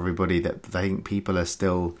different for everybody that I think people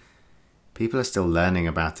people are still learning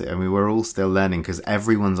about it, and we were all still learning because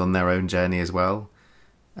everyone's on their own journey as well.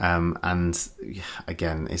 And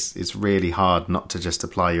again, it's really hard not to just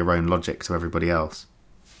apply your own logic to everybody else.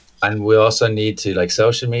 And we also need to, like,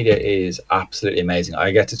 social media is absolutely amazing.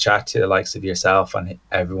 I get to chat to the likes of yourself and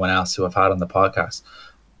everyone else who I've had on the podcast,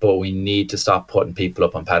 but we need to stop putting people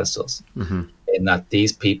up on pedestals. Mm-hmm. In that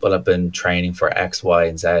these people have been training for X, Y,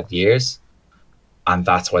 and Z years, and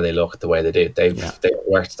that's why they look the way they do. They've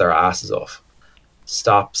worked their asses off.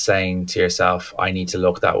 Stop saying to yourself, I need to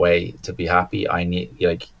look that way to be happy.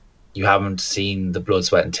 You haven't seen the blood,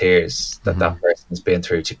 sweat, and tears that that person's been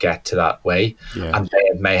through to get to that way. Yeah. And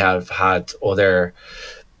they may have had other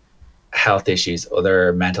health issues,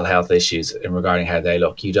 other mental health issues in regarding how they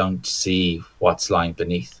look. You don't see what's lying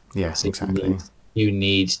beneath. Yes, So exactly. you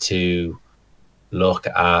need to look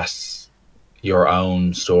at your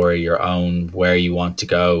own story, your own where you want to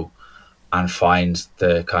go, and find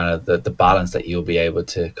the kind of the balance that you'll be able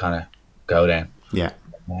to kind of go down. Yeah.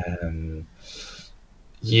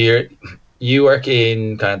 You work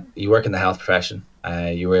in the health profession.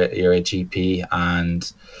 You're a GP,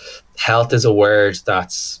 and health is a word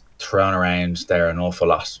that's thrown around there an awful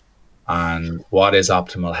lot. And what is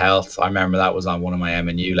optimal health? I remember that was on one of my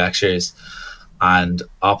MNU lectures, and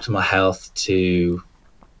optimal health to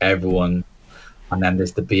everyone. And then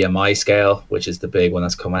there's the BMI scale, which is the big one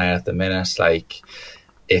that's coming out at the minute. Like,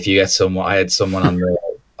 if you get someone, I had someone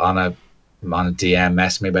on a DM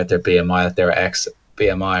messing me about their BMI, that they were X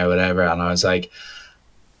BMI or whatever, and I was like,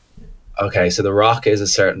 okay, so The Rock,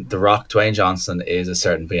 Dwayne Johnson is a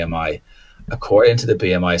certain BMI. According to the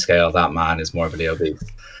BMI scale, that man is morbidly obese.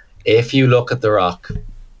 If you look at The Rock,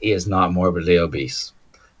 he is not morbidly obese.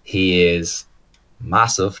 He is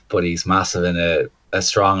massive, but he's massive in a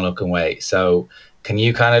strong looking way. So can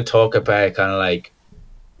you kind of talk about kind of like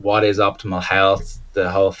what is optimal health, the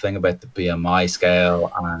whole thing about the BMI scale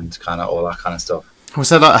and kind of all that kind of stuff? Well,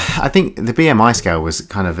 so I think the BMI scale was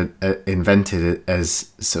kind of invented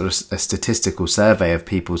as sort of a statistical survey of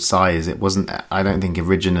people's size. It wasn't, I don't think,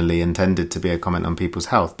 originally intended to be a comment on people's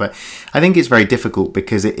health. But I think it's very difficult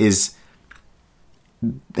because it is.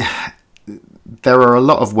 There are a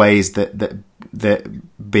lot of ways that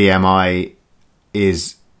BMI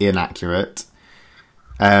is inaccurate.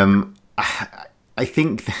 I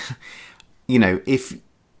think,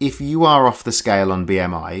 if you are off the scale on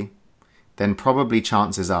BMI, then probably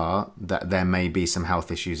chances are that there may be some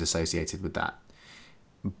health issues associated with that.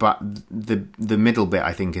 But the middle bit,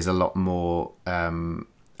 I think, is a lot more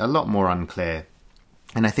unclear.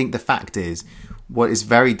 And I think the fact is, what is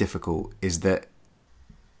very difficult is that,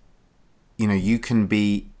 you can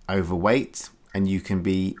be overweight and you can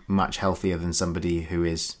be much healthier than somebody who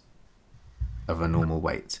is of a normal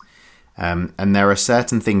weight. And there are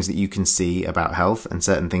certain things that you can see about health and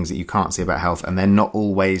certain things that you can't see about health, and they don't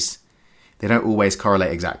always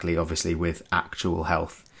correlate exactly, obviously, with actual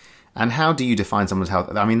health. And how do you define someone's health?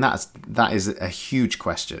 I mean, that is a huge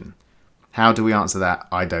question. How do we answer that?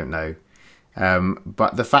 I don't know.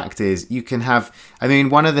 But the fact is, you can have. I mean,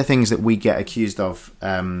 one of the things that we get accused of,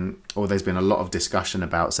 or there's been a lot of discussion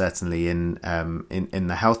about, certainly in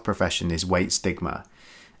the health profession, is weight stigma,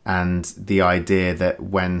 and the idea that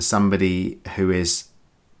when somebody who is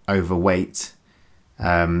overweight,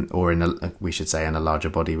 or we should say in a larger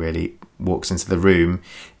body, really walks into the room,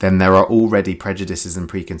 then there are already prejudices and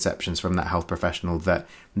preconceptions from that health professional that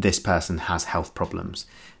this person has health problems.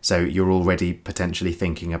 So you're already potentially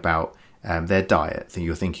thinking about their diet,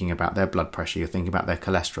 you're thinking about their blood pressure, you're thinking about their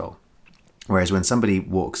cholesterol. Whereas when somebody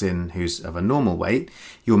walks in who's of a normal weight,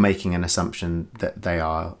 you're making an assumption that they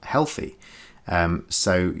are healthy.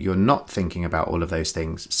 So you're not thinking about all of those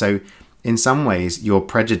things. So in some ways, you're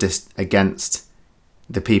prejudiced against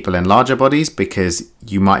the people in larger bodies because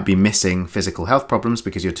you might be missing physical health problems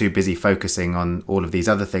because you're too busy focusing on all of these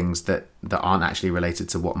other things that aren't actually related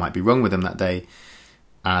to what might be wrong with them that day.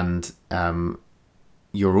 And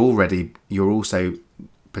you're also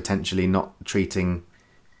potentially not treating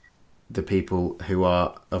the people who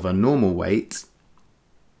are of a normal weight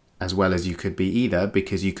as well as you could be either,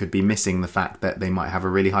 because you could be missing the fact that they might have a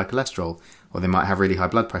really high cholesterol, or they might have really high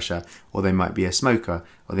blood pressure, or they might be a smoker,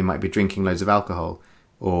 or they might be drinking loads of alcohol,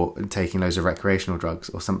 or taking loads of recreational drugs,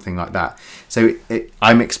 or something like that. So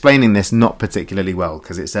I'm explaining this not particularly well,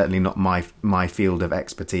 because it's certainly not my field of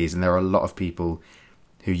expertise, and there are a lot of people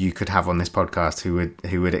who you could have on this podcast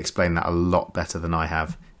who would explain that a lot better than I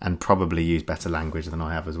have, and probably use better language than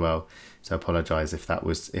I have as well. So I apologise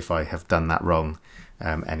if I have done that wrong,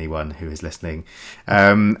 anyone who is listening.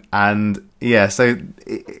 And yeah, so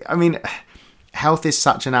I mean, health is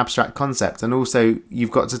such an abstract concept, and also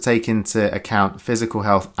you've got to take into account physical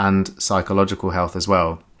health and psychological health as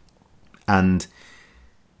well. And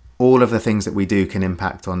all of the things that we do can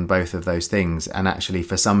impact on both of those things. And actually,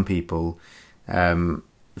 for some people,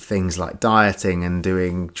 things like dieting and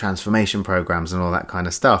doing transformation programs and all that kind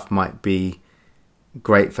of stuff might be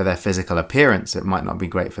great for their physical appearance. It might not be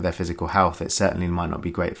great for their physical health. It certainly might not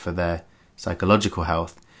be great for their psychological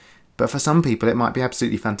health. But for some people, it might be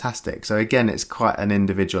absolutely fantastic. So again, it's quite an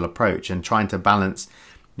individual approach, and trying to balance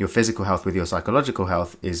your physical health with your psychological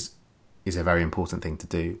health is a very important thing to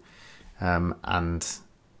do, and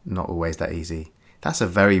not always that easy. That's a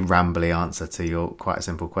very rambly answer to your quite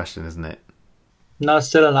simple question, isn't it? No, it's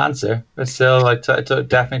still an answer. It's still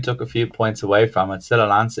definitely took a few points away from it. It's still an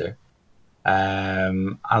answer.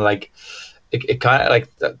 And like it kind of like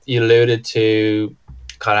you alluded to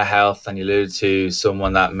kind of health, and you alluded to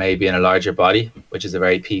someone that may be in a larger body, which is a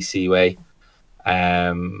very PC way.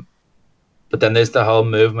 But then there's the whole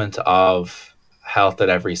movement of health at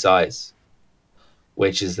every size,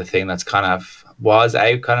 which is the thing that's kind of was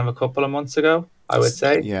out kind of a couple of months ago, I would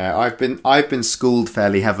say. Yeah, I've been schooled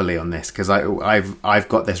fairly heavily on this, because I've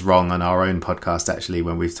got this wrong on our own podcast actually,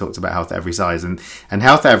 when we've talked about health at every size, and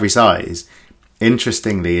health at every size,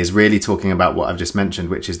 interestingly, is really talking about what I've just mentioned,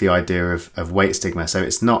 which is the idea of weight stigma. So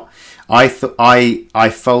it's not, I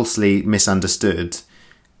falsely misunderstood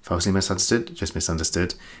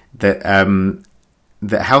that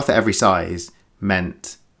that health at every size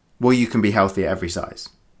meant, well, you can be healthy at every size.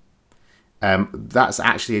 That's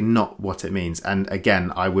actually not what it means. And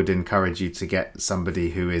again, I would encourage you to get somebody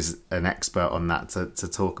who is an expert on that to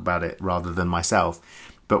talk about it rather than myself.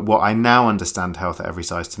 But what I now understand health at every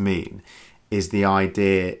size to mean is the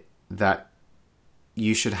idea that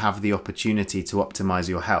you should have the opportunity to optimize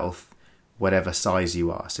your health, whatever size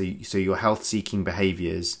you are. So your health-seeking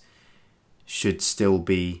behaviors should still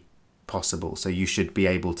be possible. So you should be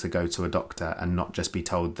able to go to a doctor and not just be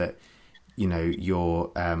told that, you know,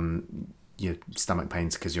 your stomach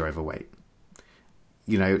pains because you're overweight.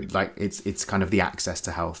 You know, like it's kind of the access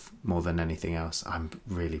to health more than anything else. I'm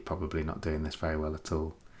really probably not doing this very well at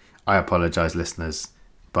all. I apologize, listeners,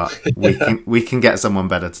 but we can get someone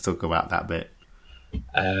better to talk about that bit.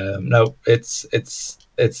 No, it's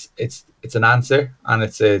an answer, and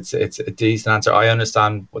it's a decent answer. I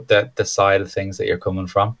understand what the side of things that you're coming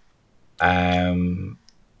from.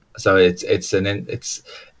 So it's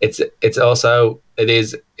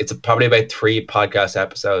probably about 3 podcast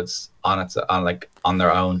episodes on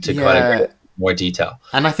their own to kind of get more detail.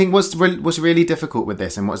 And I think what's really difficult with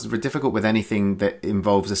this, and what's difficult with anything that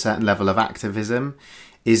involves a certain level of activism,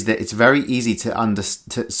 is that it's very easy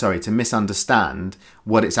to misunderstand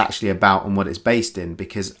what it's actually about and what it's based in,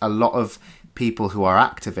 because a lot of people who are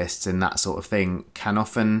activists in that sort of thing can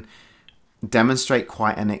often demonstrate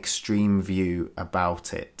quite an extreme view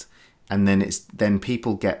about it, and then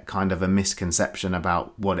people get kind of a misconception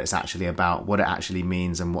about what it's actually about, what it actually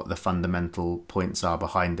means, and what the fundamental points are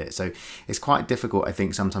behind it. So it's quite difficult, I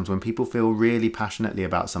think, sometimes when people feel really passionately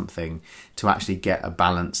about something to actually get a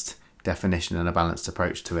balanced definition and a balanced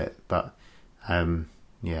approach to it. But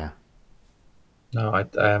yeah. No,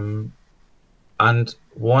 and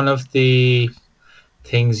one of the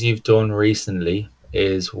things you've done recently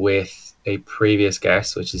is with a previous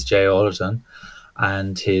guest, which is Jay Alderton,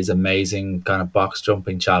 and his amazing kind of box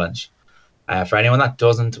jumping challenge. For anyone that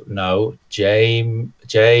doesn't know, Jay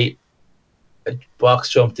box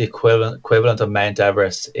jumped the equivalent of Mount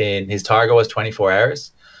Everest. In his target was 24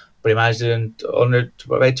 hours, but he managed it in under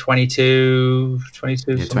about 22 yeah,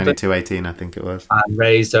 22:18, I think it was, and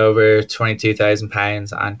raised over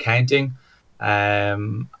 £22,000 and counting.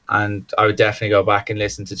 And I would definitely go back and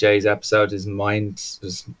listen to Jay's episode. His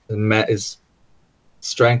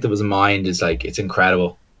strength of his mind is like, it's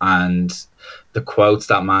incredible, and the quotes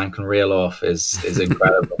that man can reel off is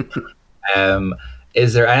incredible.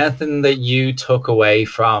 Is there anything that you took away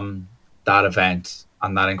from that event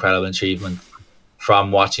and that incredible achievement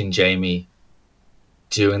from watching Jamie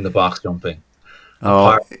doing the box jumping,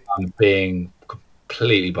 apart from being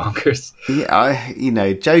completely bonkers?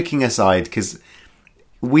 Yeah, joking aside, because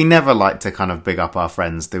we never like to kind of big up our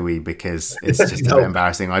friends, do we? Because it's just a bit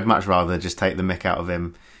embarrassing. I'd much rather just take the mick out of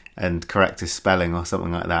him and correct his spelling or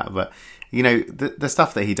something like that. But the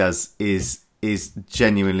stuff that he does is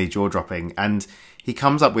genuinely jaw dropping, and he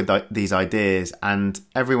comes up with these ideas, and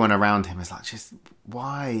everyone around him is like, just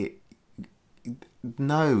why?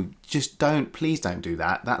 No, just don't. Please don't do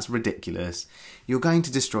that. That's ridiculous. You're going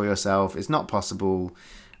to destroy yourself. It's not possible.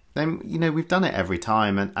 Then we've done it every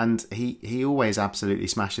time, and he always absolutely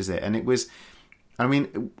smashes it. And it was I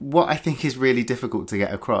mean, what I think is really difficult to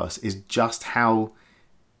get across is just how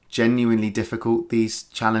genuinely difficult these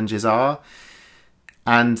challenges are.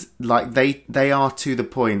 And like they are to the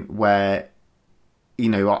point where, you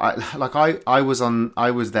know, I was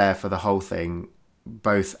there for the whole thing,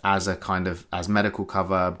 both as a kind of as medical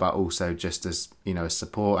cover, but also just as, you know,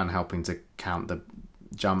 support and helping to count the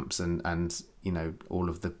jumps and you know, all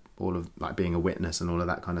of like being a witness and all of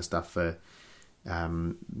that kind of stuff for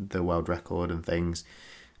the world record and things.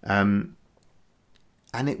 And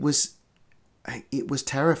it was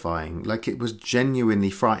terrifying. Like, it was genuinely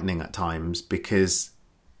frightening at times, because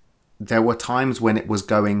there were times when it was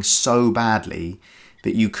going so badly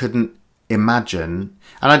that you couldn't imagine.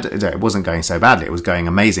 And it wasn't going so badly, it was going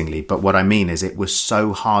amazingly. But what I mean is, it was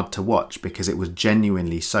so hard to watch because it was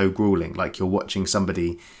genuinely so grueling. Like, you're watching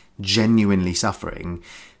somebody genuinely suffering,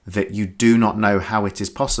 that you do not know how it is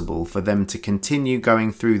possible for them to continue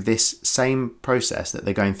going through this same process that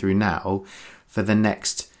they're going through now for the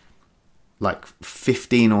next like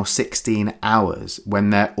 15 or 16 hours, when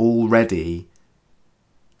they're already,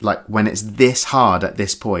 like, when it's this hard at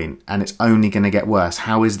this point and it's only going to get worse.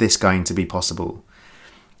 How is this going to be possible?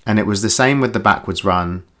 And it was the same with the backwards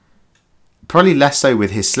run, probably less so with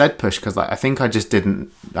his sled push, because I think I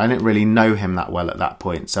didn't really know him that well at that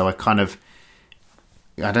point. So I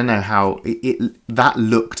don't know how that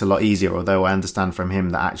looked a lot easier, although I understand from him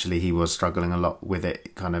that actually he was struggling a lot with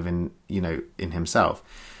it, kind of in himself.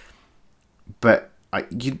 But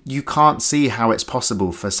you can't see how it's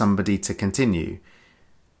possible for somebody to continue.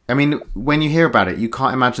 I mean, when you hear about it, you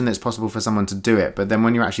can't imagine that it's possible for someone to do it. But then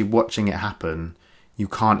when you're actually watching it happen, you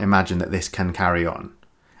can't imagine that this can carry on.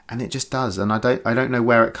 And it just does. And I don't know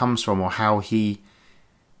where it comes from, or how he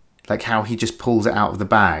just pulls it out of the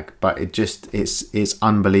bag. But it's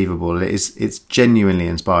unbelievable. It's genuinely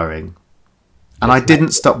inspiring. And I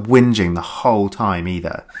didn't stop whinging the whole time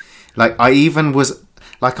either. Like, I even was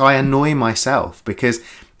like, I annoy myself because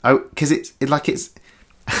it's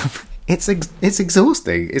it's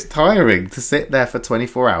exhausting. It's tiring to sit there for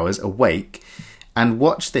 24 hours awake and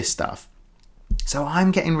watch this stuff. So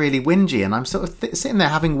I'm getting really whingy, and I'm sort of sitting there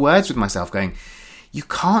having words with myself going, you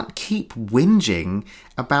can't keep whinging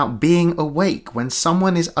about being awake when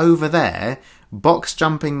someone is over there box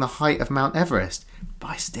jumping the height of Mount Everest.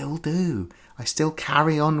 But I still do. I still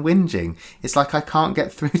carry on whinging. It's like I can't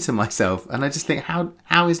get through to myself. And I just think,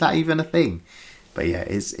 how is that even a thing? But yeah,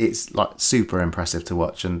 it's like super impressive to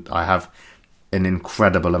watch, and I have an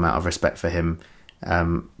incredible amount of respect for him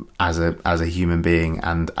as a human being,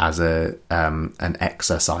 and as an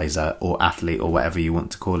exerciser or athlete or whatever you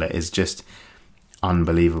want to call it. Is just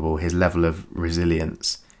unbelievable. His level of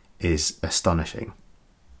resilience is astonishing.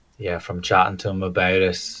 Yeah, from chatting to him about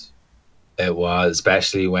it was,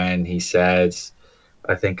 especially when he said,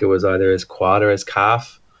 I think it was either his quad or his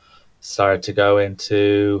calf started to go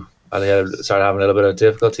into, I think he started having a little bit of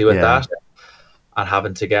difficulty with that, and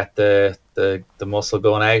having to get the muscle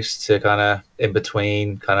going out to kind of in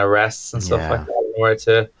between kind of rests and stuff like that in order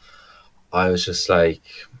to, I was just like,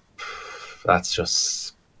 it's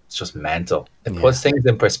just mental. It puts things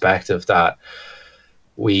in perspective that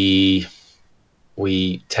we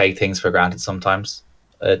take things for granted sometimes.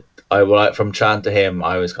 From chatting to him,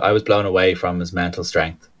 I was blown away from his mental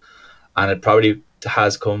strength, and it probably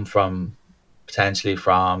has come from potentially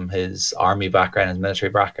from his army background, his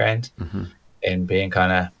military background, in being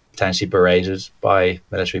kind of potentially berated by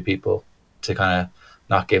military people to kind of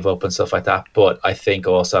not give up and stuff like that. But I think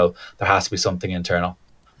also there has to be something internal.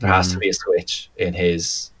 There has to be a switch in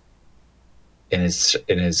his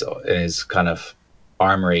kind of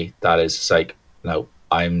armory that is just like, no,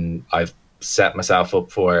 I've set myself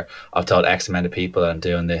up for, I've told X amount of people that I'm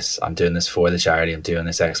doing this for the charity, I'm doing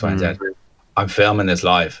this X, Y, and Z. I'm filming this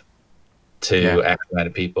live to X amount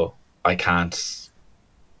of people. I just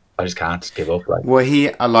can't give up. Well, he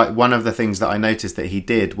like one of the things that I noticed that he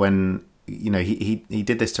did when, you know, he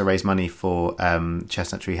did this to raise money for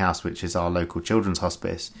Chestnut Tree House, which is our local children's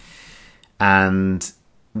hospice. And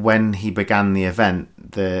when he began the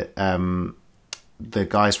event, the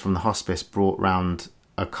guys from the hospice brought round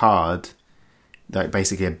a card, like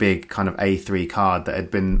basically a big kind of A3 card that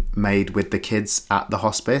had been made with the kids at the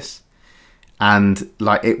hospice. And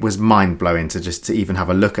like, it was mind blowing to even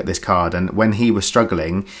have a look at this card. And when he was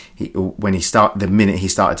struggling, the minute he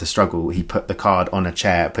started to struggle, he put the card on a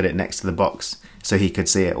chair, put it next to the box so he could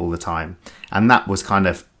see it all the time. And that was kind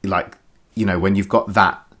of like, you know, when you've got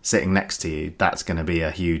that sitting next to you, that's going to be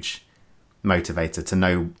a huge motivator to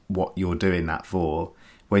know what you're doing that for,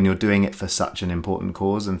 when you're doing it for such an important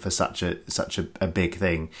cause and for such a big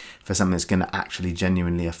thing, for something that's going to actually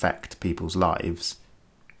genuinely affect people's lives.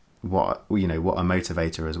 what a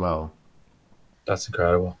motivator as well. That's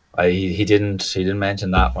incredible. He didn't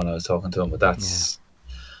mention that when I was talking to him, but that's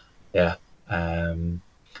yeah.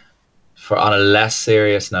 For on a less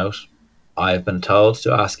serious note, I've been told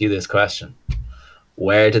to ask you this question: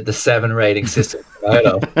 where did the 7 rating system come out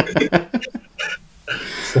of?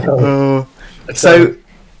 So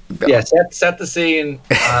yeah, set the scene.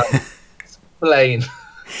 Explain.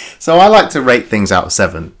 So I like to rate things out of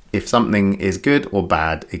 7. If something is good or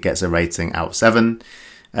bad, it gets a rating out of 7.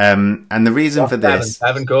 And the reason for this,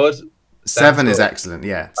 7 good. 7 is excellent.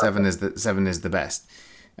 Yeah, 7 is the best.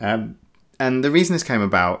 And the reason this came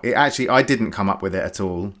about, I didn't come up with it at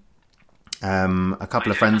all. A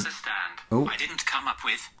couple of friends. Oh, I didn't come up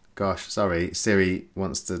with. Gosh, sorry. Siri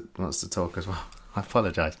wants to talk as well. I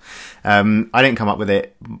apologise. I didn't come up with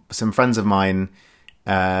it. Some friends of mine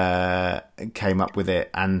came up with it,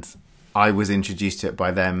 and I was introduced to it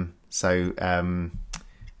by them. So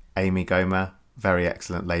Amy Gomer, very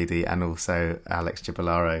excellent lady, and also Alex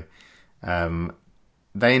Cibolaro,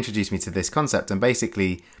 they introduced me to this concept. And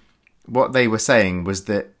basically what they were saying was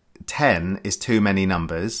that 10 is too many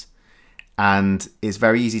numbers, and it's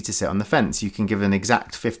very easy to sit on the fence. You can give an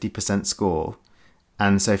exact 50% score,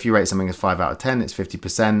 and so if you rate something as 5 out of 10, it's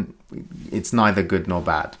 50%. It's neither good nor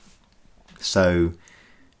bad. So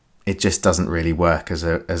it just doesn't really work as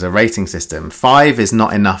a rating system. 5 is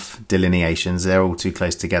not enough delineations. They're all too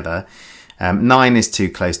close together. 9 is too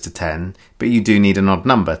close to 10, but you do need an odd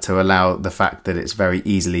number to allow the fact that it's very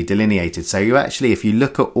easily delineated. So you actually, if you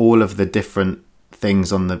look at all of the different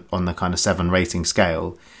things on the kind of 7 rating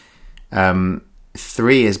scale,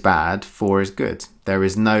 3 is bad, 4 is good.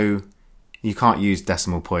 You can't use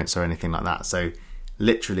decimal points or anything like that. So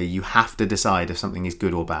literally you have to decide if something is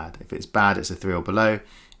good or bad. If it's bad, it's a 3 or below.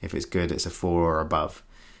 If it's good, it's a 4 or above.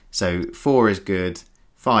 So 4 is good,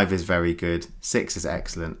 5 is very good, 6 is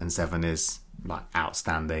excellent, and 7 is like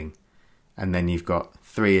outstanding. And then you've got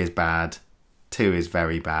 3 is bad, 2 is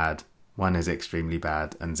very bad, 1 is extremely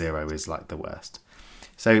bad, and 0 is like the worst.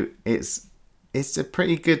 So it's a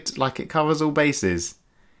pretty good, like, it covers all bases.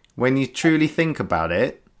 When you truly think about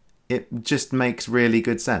it, it just makes really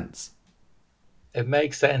good sense. It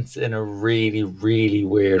makes sense in a really, really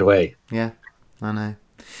weird way. Yeah, I know.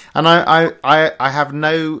 And I have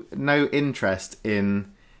no interest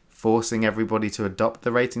in forcing everybody to adopt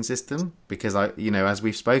the rating system, because as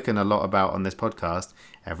we've spoken a lot about on this podcast,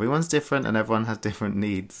 everyone's different and everyone has different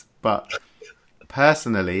needs. But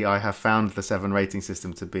personally, I have found the 7 rating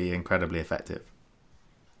system to be incredibly effective.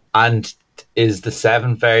 And is the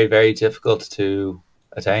 7 very, very difficult to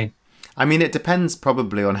attain? I mean, it depends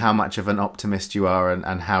probably on how much of an optimist you are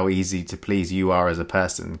and how easy to please you are as a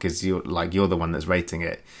person, because you're the one that's rating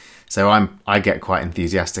it. So I get quite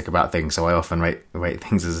enthusiastic about things, so I often rate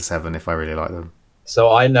things as a 7 if I really like them.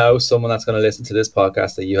 So I know someone that's going to listen to this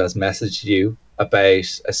podcast that you has messaged you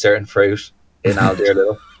about a certain fruit in Aldir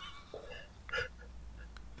Little.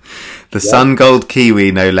 The Sun Gold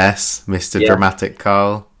Kiwi, no less, Mr. Dramatic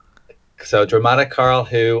Carl. So Dramatic Carl,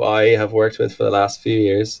 who I have worked with for the last few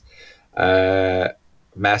years,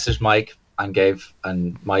 messaged Mike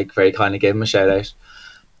and Mike very kindly gave him a shout out.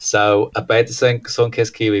 So about the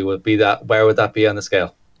Sunkist Kiwi where would that be on the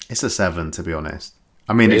scale? It's a 7, to be honest.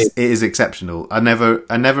 I mean, really? It is exceptional. I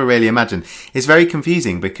never really imagined. It's very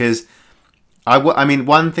confusing because I mean,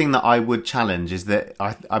 one thing that I would challenge is that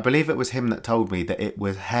I believe it was him that told me that it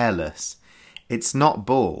was hairless. It's not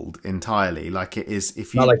bald entirely, like it is.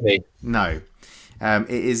 If you not like me, no. It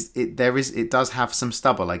is. It does have some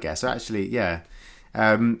stubble, I guess. So actually, yeah,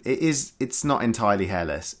 it is. It's not entirely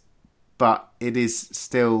hairless, but it is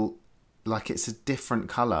still like it's a different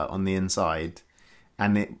color on the inside,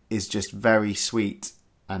 and it is just very sweet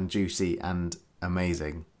and juicy and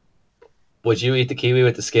amazing. Would you eat the kiwi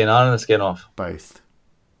with the skin on and the skin off? Both.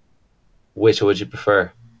 Which would you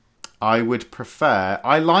prefer? I would prefer.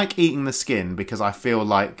 I like eating the skin because I feel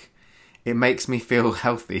like it makes me feel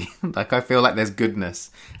healthy. Like I feel like there's goodness.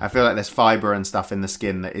 I feel like there's fibre and stuff in the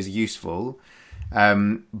skin that is useful.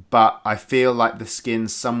 But I feel like the skin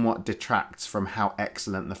somewhat detracts from how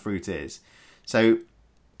excellent the fruit is. So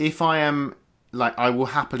if I am like, I will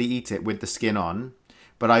happily eat it with the skin on,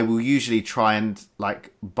 but I will usually try and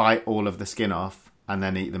like bite all of the skin off and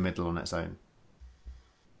then eat the middle on its own.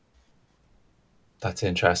 That's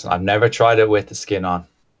interesting. I've never tried it with the skin on.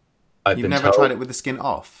 You've never tried it with the skin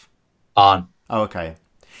off? On. Oh, okay.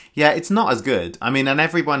 Yeah, it's not as good. I mean, and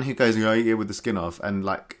everyone who goes, eat it with the skin off, and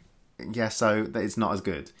like, yeah, so it's not as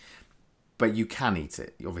good. But you can eat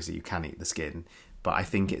it. Obviously, you can eat the skin. But I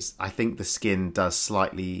think the skin does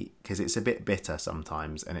slightly, because it's a bit bitter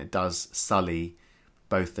sometimes, and it does sully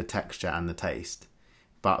both the texture and the taste.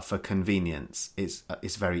 but for convenience, it's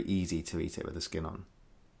very easy to eat it with the skin on.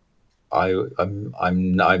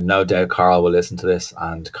 I'm no doubt Carl will listen to this,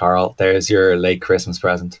 and Carl, there's your late Christmas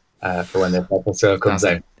present for when the episode comes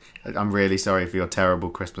out. I'm really sorry for your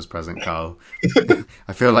terrible Christmas present, Carl.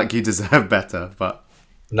 I feel like you deserve better, but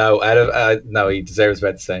no, no, he deserves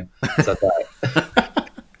about the same. So that's all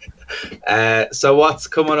right. So what's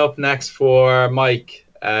coming up next for Mike?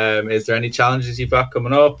 Is there any challenges you've got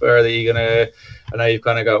coming up, or are you gonna? I know you've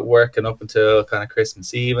kind of got working up until kind of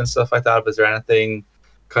Christmas Eve and stuff like that. But is there anything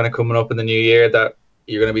kind of coming up in the new year that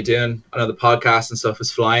you're going to be doing? I know the podcast and stuff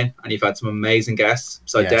is flying, and you've had some amazing guests.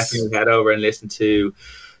 So Yes. definitely head over and listen to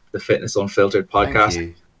the Fitness Unfiltered podcast. Thank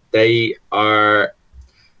you. They are.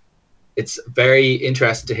 It's very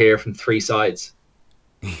interesting to hear from three sides.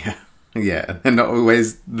 Yeah, they're not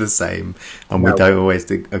always the same, and No. we don't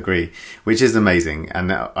always agree, which is amazing.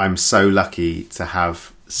 And I'm so lucky to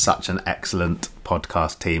have such an excellent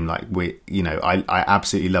podcast team. Like I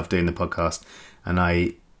absolutely love doing the podcast, and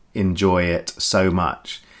I enjoy it so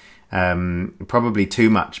much. Probably too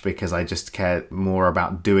much, because I just care more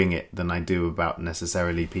about doing it than I do about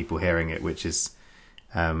necessarily people hearing it, which is,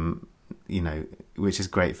 which is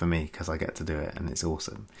great for me because I get to do it and it's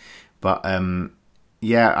awesome. But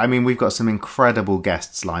yeah, I mean, we've got some incredible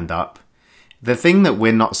guests lined up. The thing that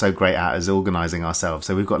we're not so great at is organising ourselves.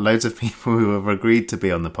 So we've got loads of people who have agreed to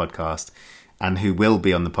be on the podcast and who will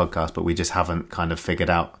be on the podcast, but we just haven't kind of figured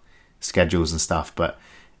out schedules and stuff. But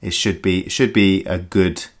it should be a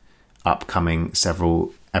good upcoming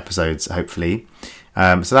several episodes, hopefully.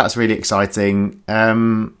 So that's really exciting.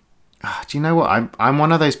 Do you know what? I'm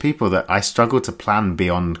one of those people that I struggle to plan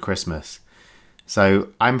beyond Christmas. So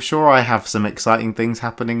I'm sure I have some exciting things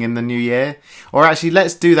happening in the new year. Or actually,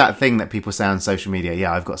 let's do that thing that people say on social media.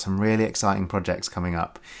 Yeah, I've got some really exciting projects coming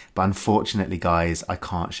up. But unfortunately, guys, I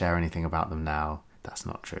can't share anything about them now. That's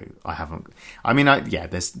not true. I haven't. I mean,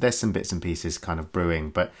 there's some bits and pieces kind of brewing,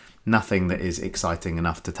 but nothing that is exciting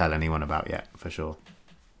enough to tell anyone about yet, for sure.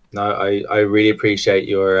 No, I really appreciate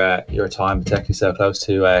your time, particularly so close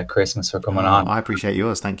to Christmas, for coming on. I appreciate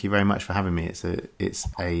yours. Thank you very much for having me. It's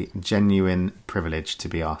a genuine privilege to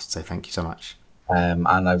be asked. So thank you so much. And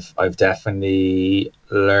I've definitely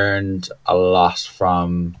learned a lot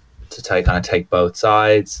to take both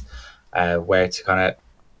sides, where to kind of,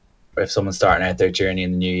 if someone's starting out their journey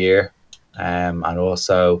in the new year, and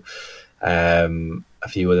also a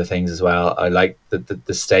few other things as well. I like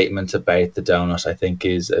the statement about the donut. I think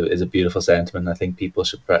is a beautiful sentiment. I think people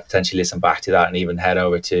should potentially listen back to that and even head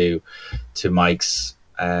over to Mike's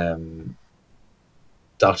Dr.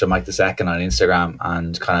 Mike II on Instagram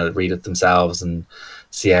and kind of read it themselves and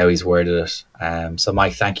see how he's worded it. So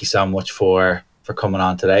Mike, thank you so much for coming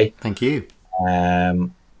on today. Thank you.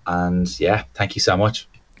 And yeah, thank you so much.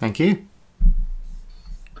 Thank you.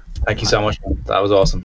 Thank you so much. That was awesome.